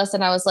circuits checklist.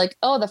 And I was like,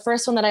 oh, the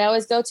first one that I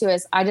always go to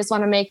is I just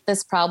want to make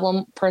this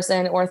problem,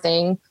 person or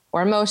thing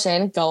or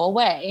emotion go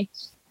away.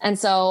 And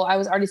so I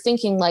was already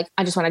thinking like,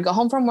 I just want to go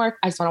home from work.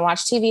 I just want to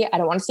watch TV. I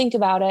don't want to think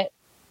about it.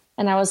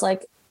 And I was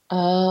like,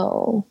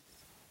 oh,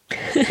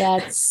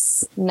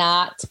 that's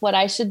not what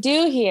I should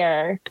do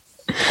here.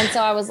 And so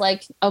I was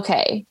like,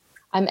 okay,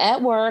 I'm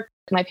at work.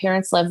 My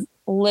parents live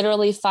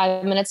literally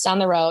 5 minutes down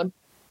the road.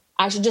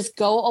 I should just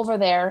go over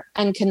there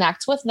and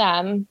connect with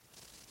them.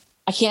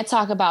 I can't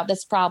talk about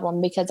this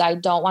problem because I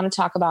don't want to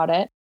talk about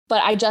it,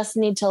 but I just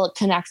need to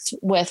connect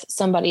with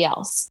somebody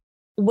else,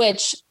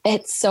 which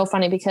it's so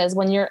funny because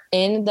when you're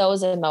in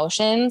those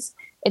emotions,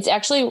 it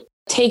actually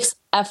takes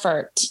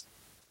effort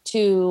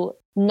to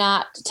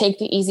not take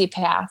the easy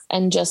path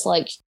and just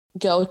like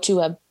go to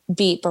a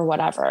beep or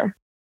whatever.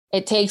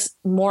 It takes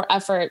more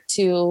effort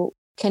to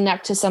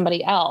connect to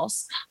somebody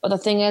else. But the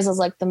thing is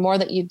like the more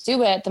that you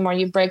do it, the more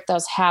you break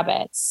those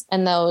habits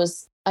and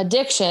those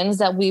addictions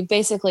that we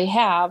basically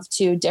have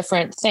to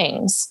different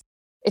things.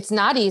 It's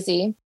not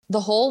easy. The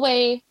whole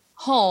way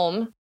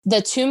home, the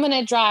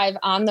 2-minute drive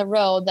on the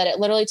road that it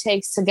literally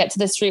takes to get to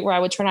the street where I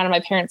would turn out of my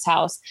parents'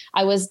 house,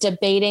 I was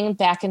debating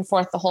back and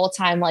forth the whole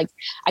time. Like,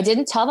 I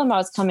didn't tell them I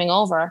was coming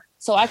over,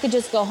 so I could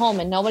just go home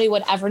and nobody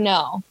would ever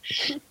know.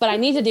 But I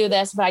need to do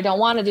this, but I don't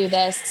want to do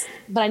this.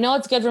 But I know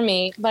it's good for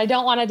me, but I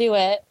don't want to do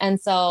it.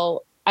 And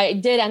so I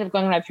did end up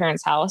going to my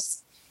parents'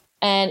 house.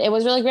 And it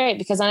was really great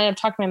because I ended up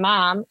talking to my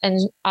mom, and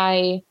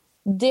I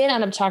did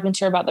end up talking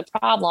to her about the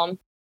problem.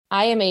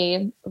 I am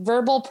a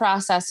verbal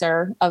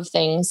processor of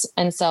things.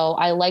 And so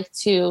I like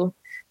to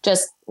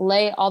just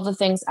lay all the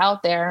things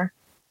out there,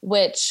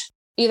 which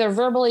either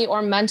verbally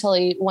or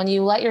mentally, when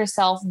you let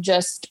yourself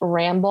just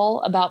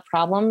ramble about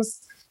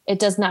problems, it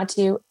does not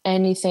do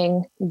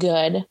anything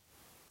good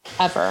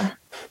ever.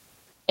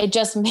 It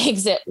just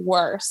makes it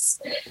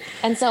worse.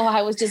 And so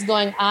I was just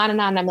going on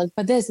and on. I'm like,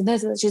 but this and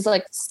this. And she's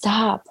like,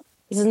 stop.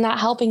 This is not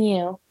helping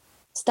you.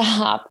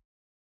 Stop.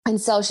 And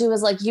so she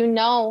was like, you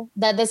know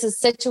that this is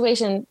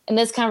situation and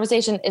this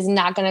conversation is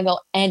not going to go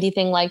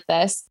anything like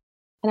this.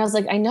 And I was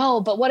like, I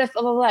know, but what if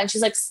blah, blah, blah. And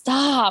she's like,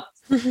 stop.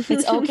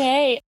 It's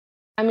okay.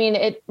 I mean,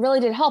 it really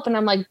did help. And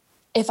I'm like,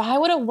 if I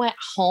would have went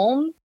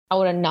home, I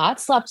would have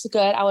not slept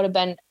good. I would have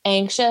been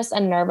anxious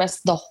and nervous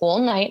the whole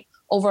night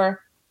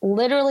over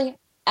literally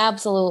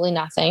absolutely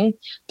nothing,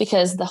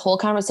 because the whole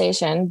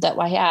conversation that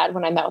I had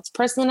when I met with the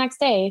person the next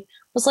day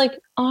was like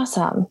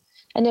awesome.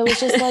 And it was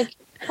just like,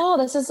 oh,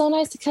 this is so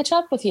nice to catch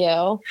up with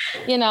you,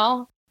 you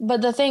know?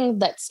 But the thing,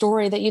 that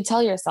story that you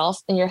tell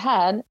yourself in your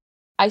head,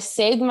 I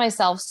saved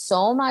myself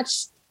so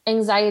much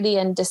anxiety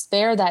and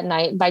despair that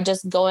night by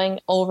just going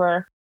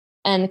over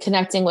and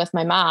connecting with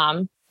my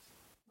mom,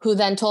 who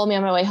then told me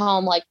on my way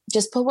home, like,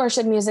 just put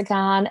worship music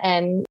on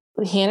and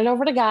hand it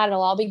over to God.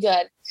 It'll all be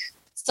good.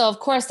 So of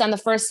course, then the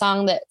first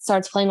song that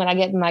starts playing when I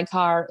get in my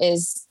car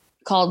is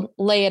called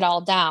Lay It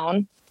All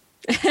Down.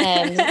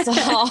 And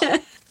so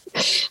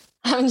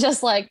I'm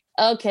just like,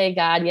 okay,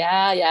 God,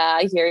 yeah,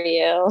 I hear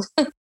you.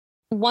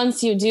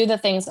 Once you do the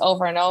things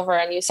over and over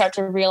and you start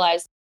to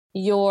realize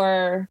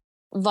your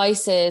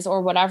vices,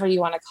 or whatever you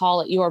want to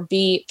call it, your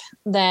beep,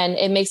 then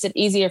it makes it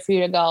easier for you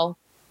to go,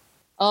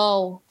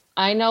 oh,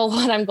 I know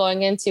what I'm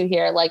going into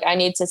here. Like, I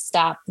need to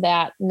stop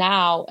that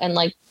now and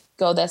like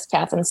go this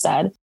path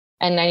instead.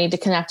 And I need to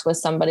connect with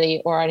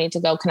somebody, or I need to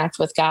go connect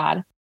with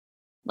God.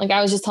 Like,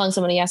 I was just telling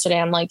somebody yesterday,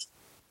 I'm like,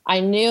 I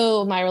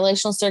knew my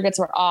relational circuits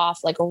were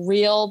off, like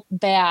real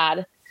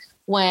bad,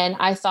 when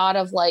I thought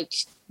of like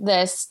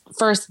this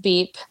first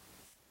beep.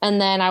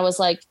 And then I was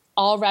like,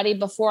 already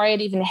before I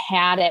had even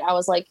had it, I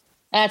was like,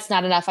 that's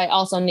not enough. I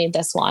also need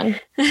this one.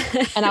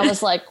 And I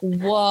was like,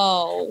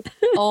 whoa,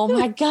 oh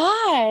my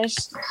gosh.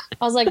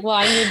 I was like, well,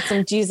 I need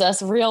some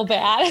Jesus real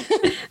bad.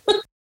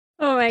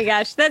 Oh my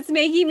gosh. That's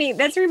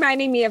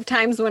reminding me of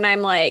times when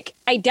I'm like,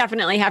 I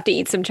definitely have to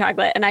eat some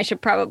chocolate and I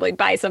should probably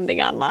buy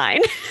something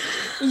online.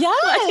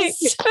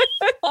 Yes.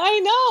 I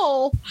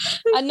know.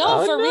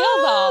 For real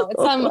though.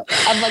 It's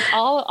I'm like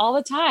all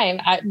the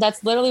time.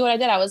 That's literally what I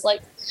did. I was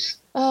like,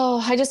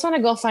 oh, I just want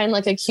to go find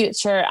like a cute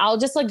shirt. I'll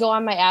just like go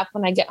on my app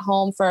when I get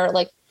home for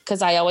like,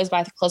 because I always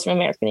buy the clothes from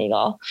American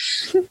Eagle.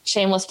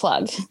 Shameless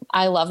plug.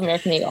 I love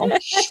American Eagle.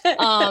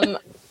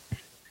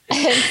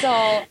 And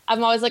so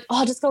I'm always like, oh,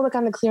 I'll just go look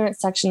on the clearance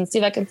section, see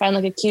if I can find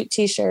like a cute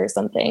t-shirt or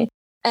something.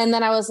 And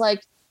then I was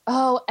like,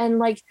 oh, and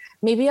like,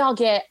 maybe I'll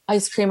get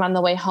ice cream on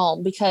the way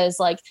home, because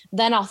like,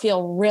 then I'll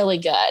feel really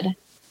good.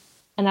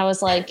 And I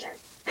was like,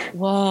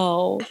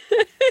 whoa,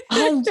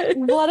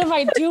 what am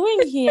I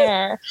doing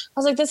here? I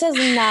was like, this is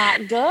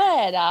not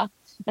good.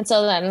 And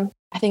so then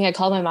I think I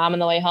called my mom on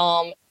the way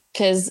home,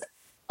 because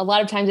a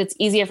lot of times it's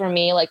easier for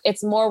me. Like,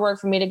 it's more work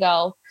for me to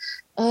go,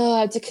 oh,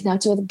 I have to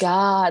connect with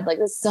God. Like,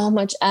 there's so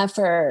much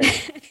effort.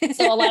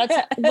 So a lot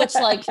of which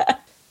like,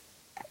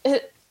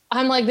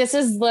 I'm like, this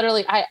is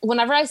literally,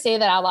 whenever I say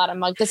that out loud, I'm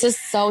like, this is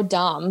so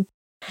dumb.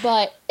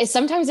 But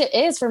sometimes it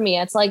is for me.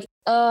 It's like,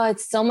 oh,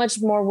 it's so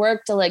much more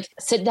work to like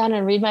sit down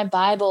and read my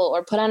Bible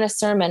or put on a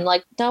sermon.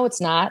 Like, no,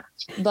 it's not.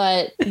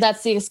 But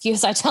that's the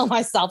excuse I tell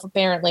myself,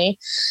 apparently.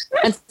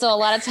 And so a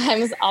lot of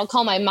times I'll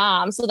call my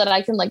mom so that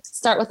I can like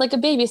start with like a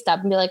baby step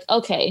and be like,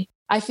 okay,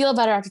 I feel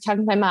better after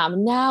talking to my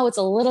mom. Now it's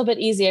a little bit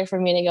easier for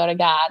me to go to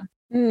God.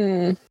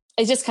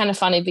 It's just kind of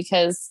funny,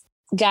 because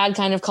God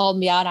kind of called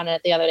me out on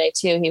it the other day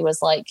too. He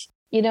was like,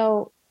 you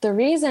know, the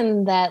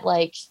reason that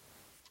like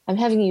I'm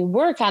having you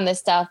work on this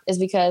stuff is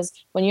because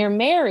when you're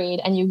married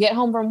and you get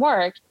home from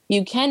work,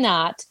 you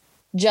cannot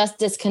just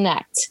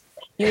disconnect.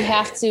 You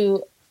have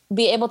to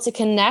be able to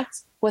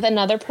connect with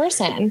another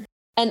person.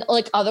 And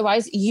like,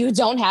 otherwise you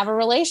don't have a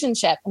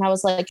relationship. And I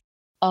was like,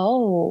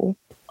 oh,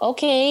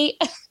 okay.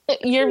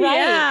 You're right.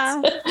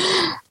 Yeah.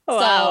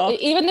 Wow. So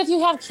even if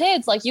you have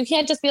kids, like, you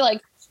can't just be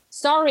like,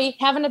 sorry,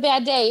 having a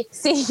bad day.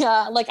 See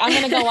ya. Like, I'm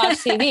going to go watch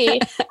TV.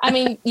 I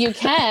mean, you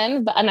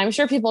can, but, and I'm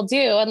sure people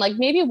do. And like,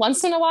 maybe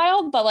once in a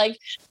while, but like,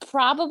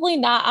 probably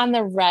not on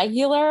the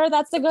regular.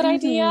 That's a good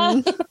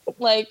idea.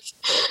 Like,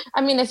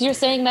 I mean, if you're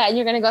saying that and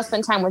you're going to go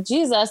spend time with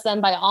Jesus,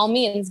 then by all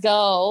means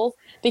go,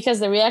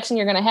 because the reaction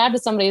you're going to have to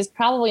somebody is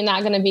probably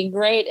not going to be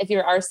great if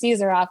your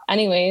RCs are off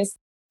anyways.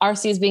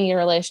 RCs being your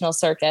relational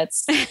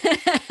circuits.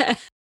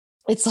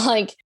 It's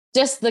like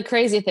just the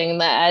crazy thing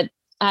that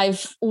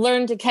I've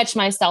learned to catch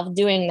myself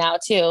doing now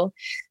too.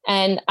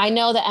 And I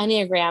know the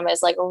Enneagram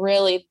is like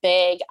really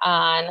big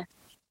on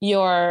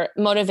your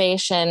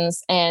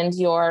motivations and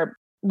your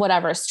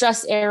whatever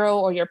stress arrow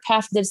or your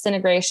path to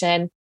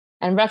disintegration,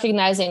 and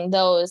recognizing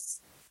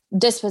those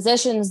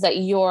dispositions that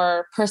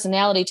your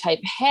personality type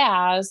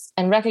has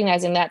and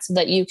recognizing that so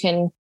that you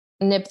can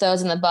nip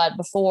those in the bud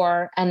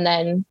before and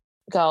then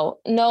go,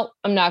 nope,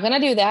 I'm not going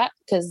to do that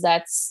because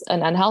that's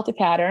an unhealthy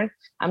pattern.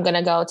 I'm going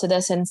to go to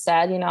this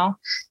instead, you know?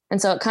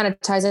 And so it kind of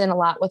ties in a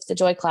lot with the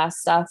joy class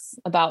stuff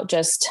about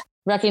just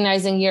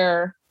recognizing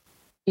your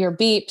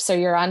beeps or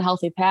your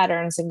unhealthy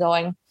patterns and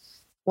going,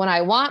 when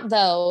I want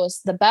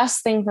those, the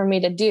best thing for me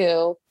to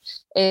do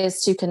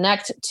is to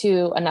connect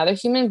to another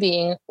human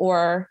being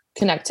or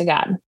connect to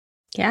God.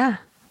 Yeah.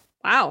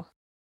 Wow.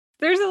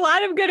 There's a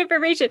lot of good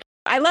information.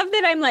 I love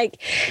that I'm like,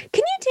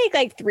 can you take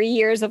like 3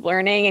 years of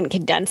learning and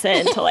condense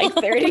it into like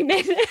 30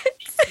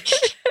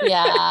 minutes?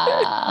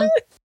 Yeah.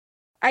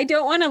 I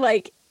don't want to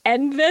like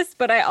end this,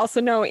 but I also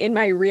know in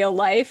my real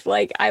life,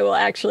 like I will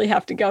actually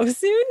have to go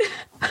soon,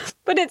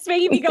 but it's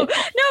making me go, no,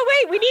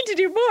 wait, we need to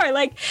do more.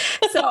 Like,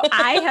 so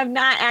I have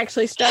not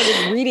actually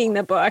started reading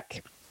the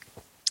book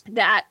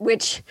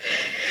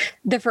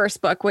the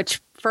first book,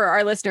 which for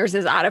our listeners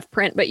is out of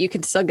print, but you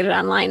can still get it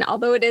online.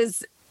 Although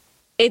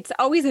it's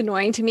always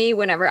annoying to me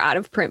whenever out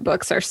of print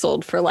books are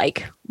sold for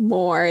like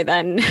more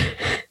than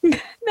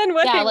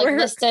what they like were.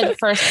 Listed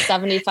for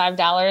 $75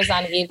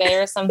 on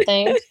eBay or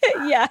something.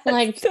 Yeah.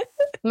 Like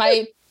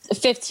my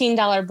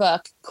 $15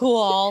 book.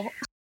 Cool.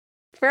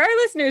 For our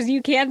listeners,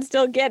 you can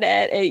still get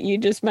it. You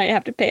just might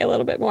have to pay a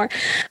little bit more.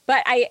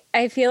 But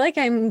I feel like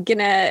I'm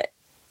gonna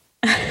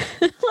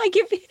like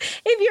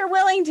if you're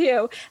willing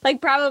to,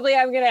 like, probably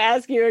I'm going to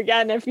ask you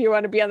again if you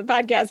want to be on the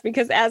podcast,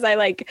 because as I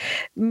like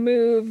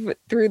move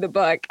through the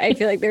book, I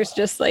feel like there's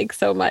just like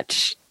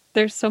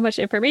there's so much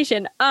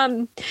information.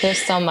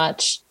 There's so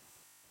much.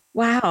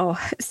 Wow.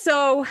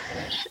 So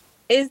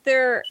is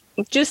there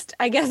just,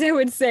 I guess I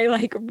would say,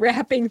 like,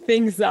 wrapping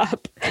things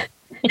up,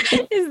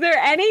 is there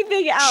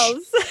anything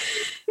else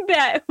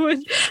that would,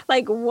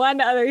 like,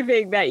 one other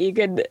thing that you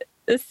could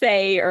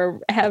say or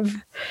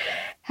have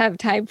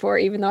time for,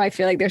 even though I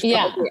feel like there's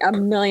probably a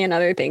million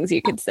other things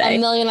you could say? A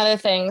million other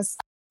things.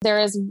 There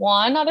is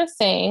one other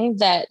thing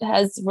that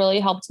has really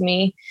helped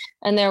me.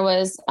 And there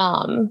was,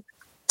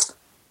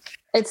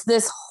 it's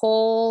this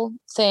whole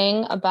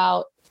thing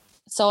about,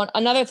 so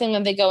another thing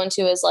that they go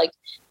into is like,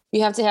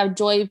 you have to have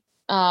joy,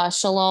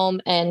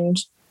 shalom, and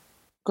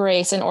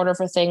grace in order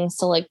for things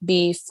to like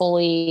be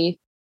fully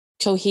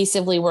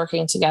cohesively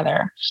working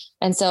together.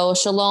 And so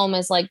shalom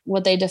is like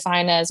what they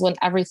define as when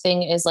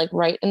everything is like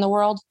right in the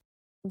world.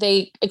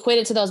 They equate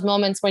it to those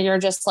moments where you're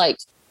just like,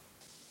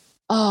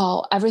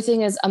 oh,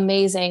 everything is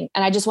amazing.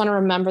 And I just want to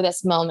remember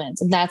this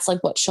moment. And that's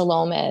like what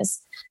shalom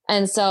is.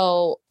 And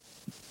so,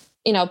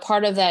 you know,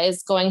 part of that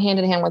is going hand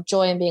in hand with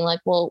joy and being like,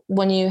 well,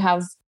 when you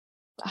have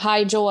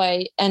high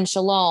joy and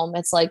shalom,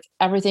 it's like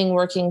everything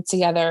working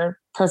together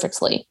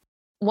perfectly.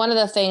 One of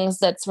the things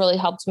that's really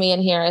helped me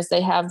in here is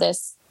they have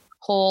this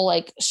whole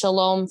like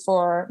shalom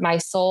for my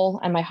soul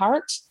and my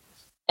heart.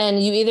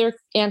 And you either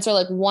answer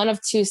like one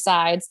of two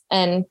sides.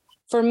 And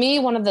for me,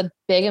 one of the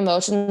big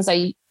emotions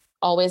I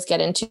always get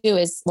into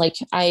is like,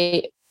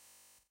 I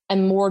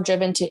am more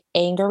driven to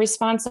anger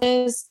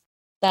responses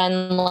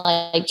than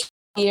like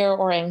fear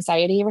or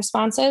anxiety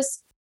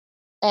responses.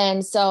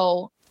 And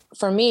so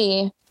for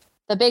me,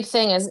 the big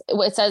thing is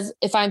it says,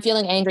 if I'm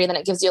feeling angry, then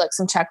it gives you like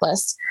some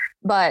checklists.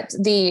 But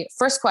the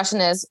first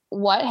question is,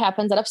 what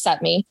happened that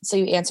upset me? So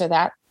you answer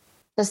that.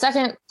 The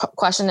second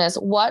question is,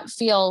 what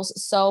feels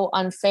so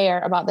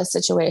unfair about this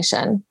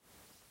situation?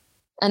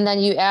 And then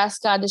you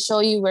ask God to show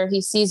you where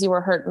he sees you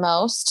were hurt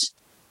most.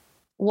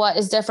 What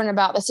is different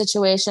about the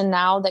situation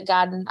now that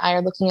God and I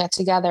are looking at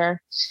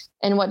together?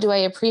 And what do I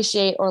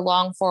appreciate or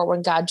long for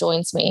when God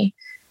joins me?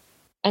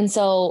 And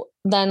so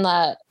then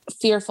the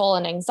fearful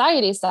and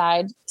anxiety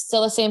side,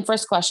 still the same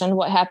first question,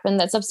 what happened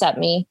that's upset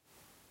me?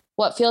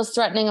 What feels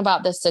threatening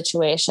about this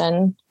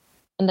situation?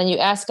 And then you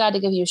ask God to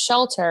give you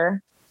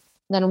shelter.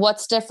 Then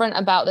what's different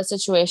about the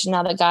situation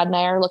now that God and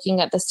I are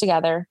looking at this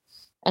together?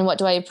 And what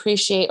do I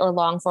appreciate or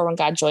long for when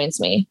God joins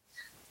me?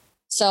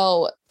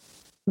 So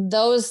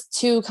those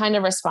two kind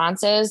of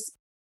responses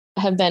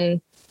have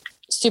been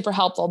super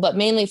helpful, but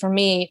mainly for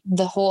me,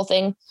 the whole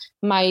thing,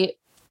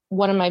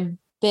 one of my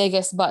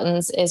biggest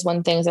buttons is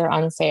when things are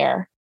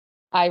unfair.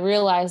 I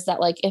realize that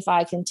like, if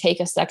I can take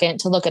a second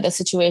to look at the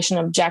situation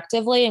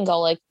objectively and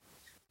go like,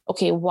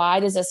 okay, why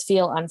does this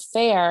feel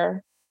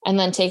unfair? And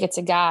then take it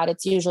to God.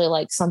 It's usually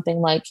like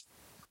something like,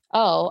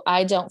 oh,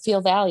 I don't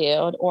feel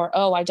valued, or,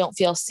 oh, I don't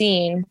feel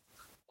seen.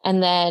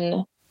 And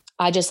then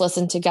I just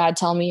listen to God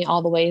tell me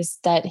all the ways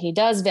that he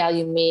does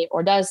value me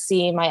or does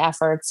see my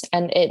efforts,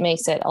 and it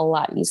makes it a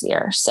lot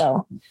easier.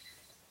 So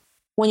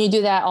when you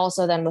do that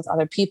also then with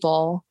other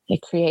people,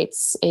 it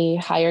creates a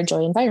higher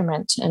joy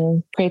environment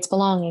and creates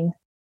belonging.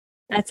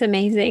 That's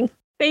amazing.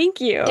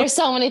 Thank you. There's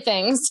so many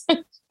things,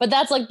 but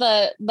that's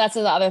the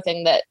other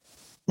thing that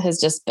has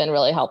just been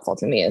really helpful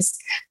to me, is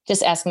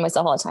just asking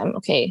myself all the time,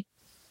 okay,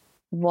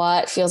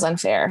 what feels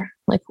unfair?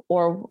 Like,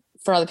 or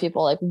for other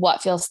people, like,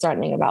 what feels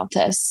threatening about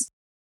this?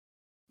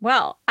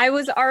 Well, I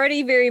was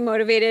already very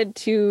motivated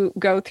to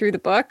go through the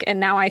book, and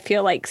now I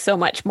feel like so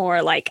much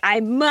more like I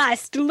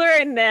must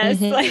learn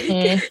this.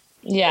 Like,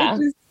 yeah,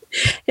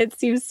 it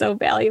seems so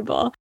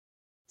valuable.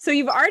 So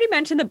you've already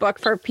mentioned the book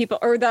for people,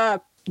 or the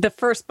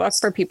first book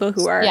for people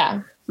who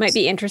are might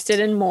be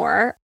interested in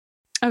more.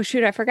 Oh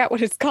shoot, I forgot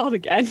what it's called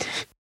again.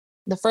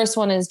 The first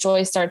one is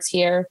Joy Starts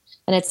Here,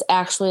 and it's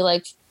actually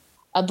like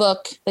a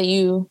book that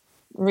you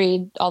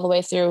read all the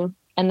way through,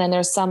 and then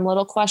there's some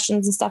little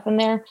questions and stuff in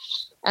there.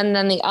 And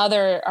then the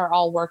other are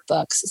all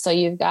workbooks. So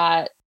you've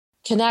got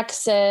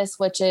Connexus,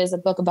 which is a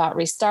book about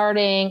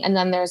restarting. And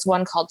then there's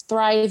one called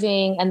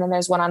Thriving. And then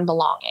there's one on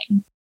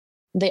belonging.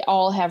 They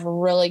all have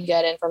really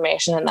good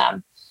information in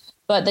them.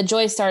 But the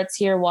Joy Starts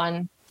Here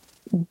one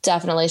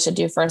definitely should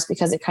do first,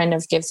 because it kind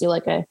of gives you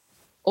like a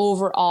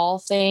overall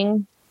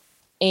thing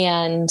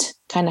and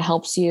kind of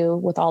helps you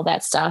with all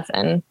that stuff.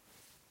 And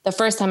the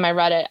first time I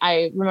read it,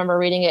 I remember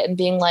reading it and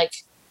being like,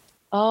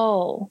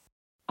 oh,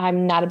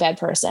 I'm not a bad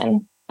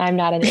person. I'm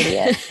not an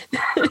idiot.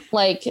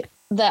 Like,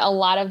 that a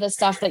lot of the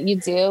stuff that you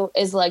do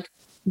is like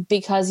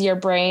because your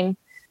brain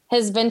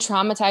has been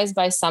traumatized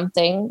by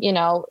something, you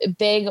know,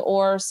 big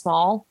or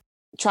small.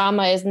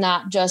 Trauma is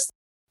not just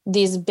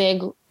these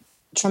big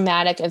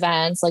traumatic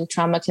events. Like,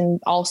 trauma can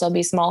also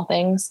be small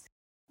things,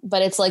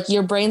 but it's like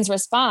your brain's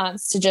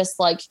response to just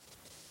like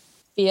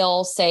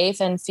feel safe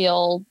and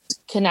feel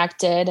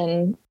connected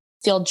and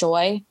feel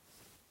joy.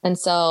 And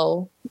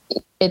so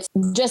it's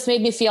just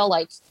made me feel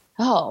like,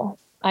 oh,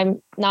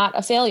 I'm not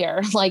a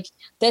failure. Like,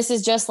 this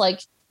is just like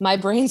my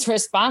brain's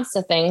response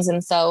to things.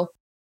 And so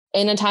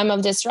in a time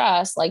of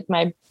distress, like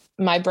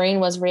my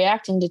brain was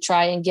reacting to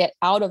try and get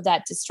out of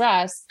that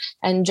distress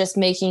and just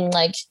making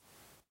like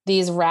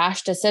these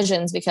rash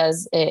decisions,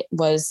 because it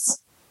was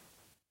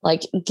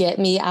like, get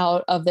me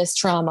out of this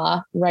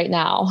trauma right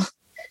now.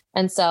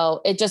 And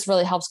so it just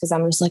really helps, because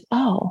I'm just like,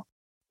 oh,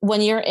 when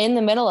you're in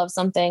the middle of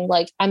something,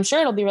 like, I'm sure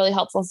it'll be really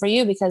helpful for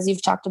you, because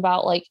you've talked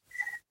about like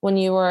when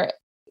you were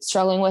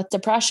struggling with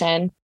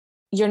depression,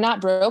 you're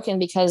not broken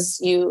because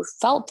you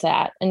felt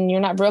that, and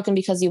you're not broken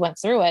because you went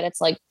through it. It's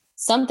like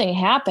something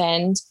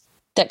happened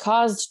that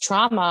caused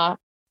trauma.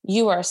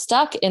 You are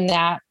stuck in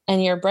that,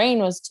 and your brain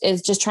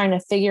is just trying to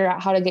figure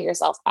out how to get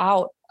yourself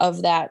out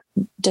of that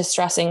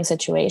distressing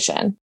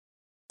situation.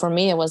 For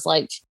me, it was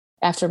like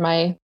after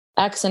my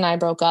ex and I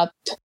broke up,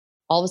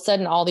 all of a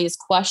sudden all these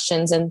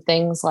questions and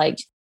things like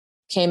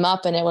came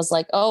up, and it was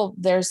like, oh,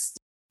 there's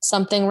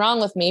something wrong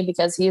with me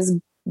because he's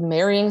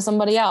marrying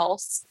somebody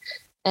else.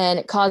 And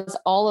it caused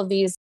all of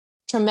these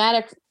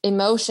traumatic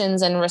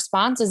emotions and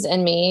responses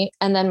in me.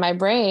 And then my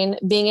brain,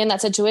 being in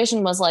that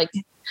situation, was like,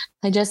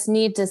 I just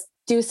need to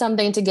do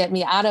something to get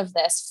me out of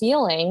this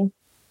feeling.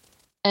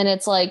 And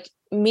it's like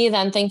me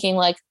then thinking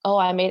like, oh,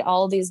 I made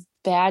all of these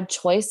bad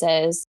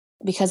choices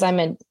because I'm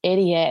an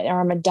idiot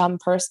or I'm a dumb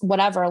person,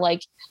 whatever.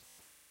 Like,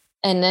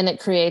 and then it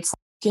creates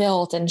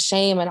guilt and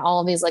shame and all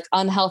of these like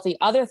unhealthy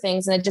other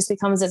things. And it just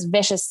becomes this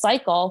vicious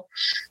cycle,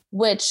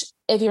 which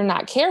if you're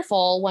not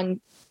careful, when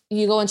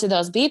you go into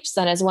those beeps,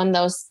 then is when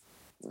those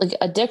like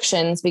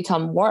addictions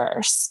become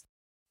worse,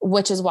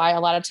 which is why a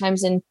lot of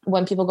times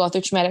when people go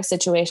through traumatic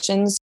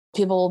situations,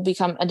 people will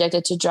become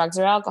addicted to drugs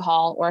or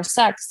alcohol or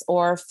sex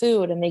or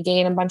food, and they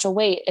gain a bunch of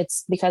weight.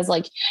 It's because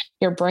like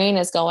your brain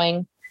is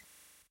going,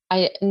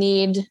 I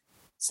need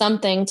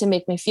something to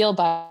make me feel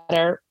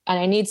better, and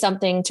I need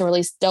something to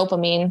release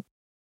dopamine.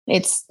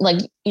 It's like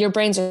your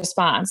brain's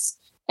response.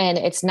 And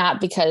it's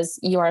not because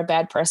you are a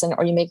bad person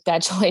or you make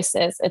bad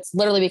choices. It's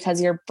literally because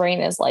your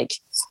brain is like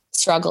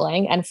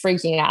struggling and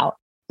freaking out.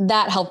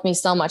 That helped me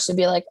so much to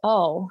be like,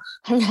 oh,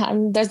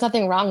 there's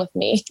nothing wrong with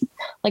me.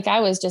 Like, I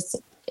was just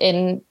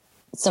in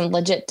some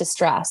legit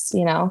distress,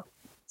 you know?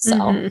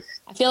 So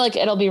I feel like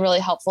it'll be really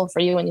helpful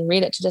for you when you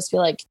read it to just be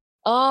like,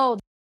 oh,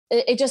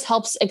 it just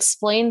helps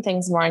explain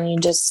things more, and you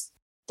just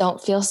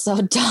don't feel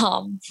so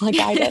dumb like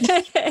I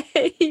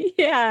did.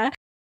 Yeah.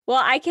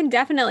 Well, I can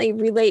definitely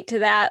relate to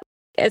that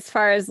as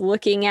far as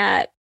looking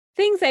at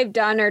things I've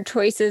done or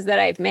choices that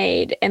I've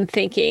made and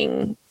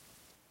thinking,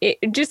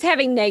 just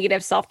having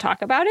negative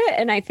self-talk about it.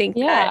 And I think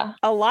that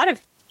a lot of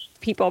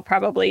people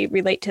probably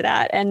relate to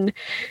that. And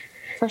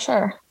for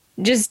sure,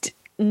 just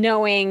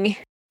knowing,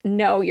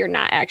 no, you're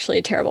not actually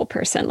a terrible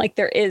person. Like,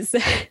 there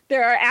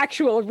are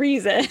actual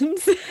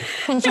reasons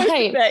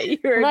that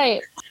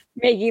you're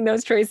making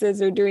those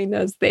choices or doing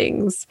those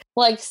things.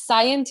 Like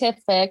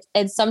scientific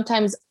and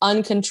sometimes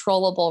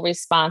uncontrollable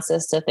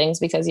responses to things,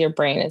 because your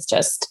brain is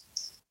just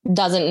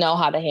doesn't know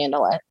how to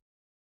handle it.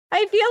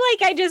 I feel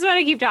like I just want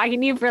to keep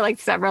talking to you for like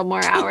several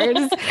more hours.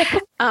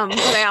 But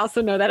I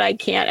also know that I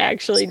can't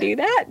actually do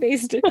that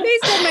based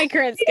on my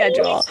current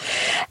schedule.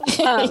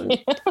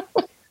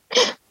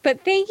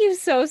 But thank you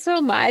so,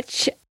 so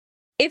much.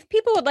 If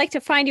people would like to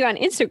find you on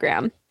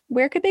Instagram,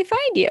 where could they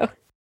find you?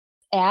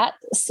 At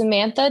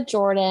Samantha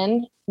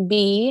Jordan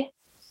B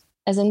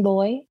as in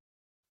boy.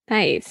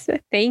 Nice.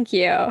 Thank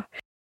you.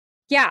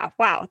 Yeah.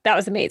 Wow. That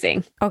was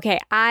amazing. Okay.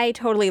 I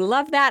totally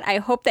love that. I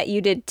hope that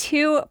you did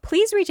too.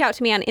 Please reach out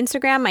to me on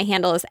Instagram. My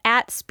handle is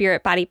at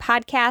Spirit Body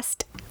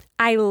Podcast.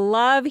 I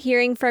love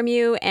hearing from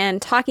you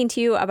and talking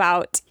to you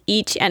about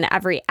each and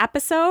every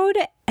episode.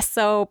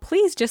 So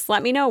please just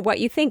let me know what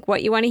you think,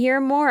 what you want to hear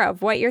more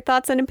of, what your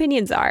thoughts and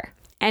opinions are.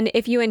 And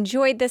if you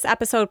enjoyed this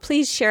episode,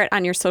 please share it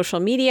on your social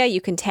media. You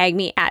can tag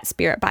me at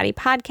Spirit Body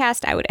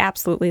Podcast. I would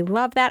absolutely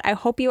love that. I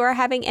hope you are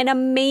having an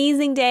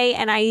amazing day,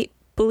 and I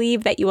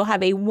believe that you will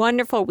have a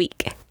wonderful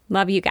week.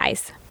 Love you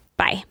guys.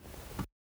 Bye.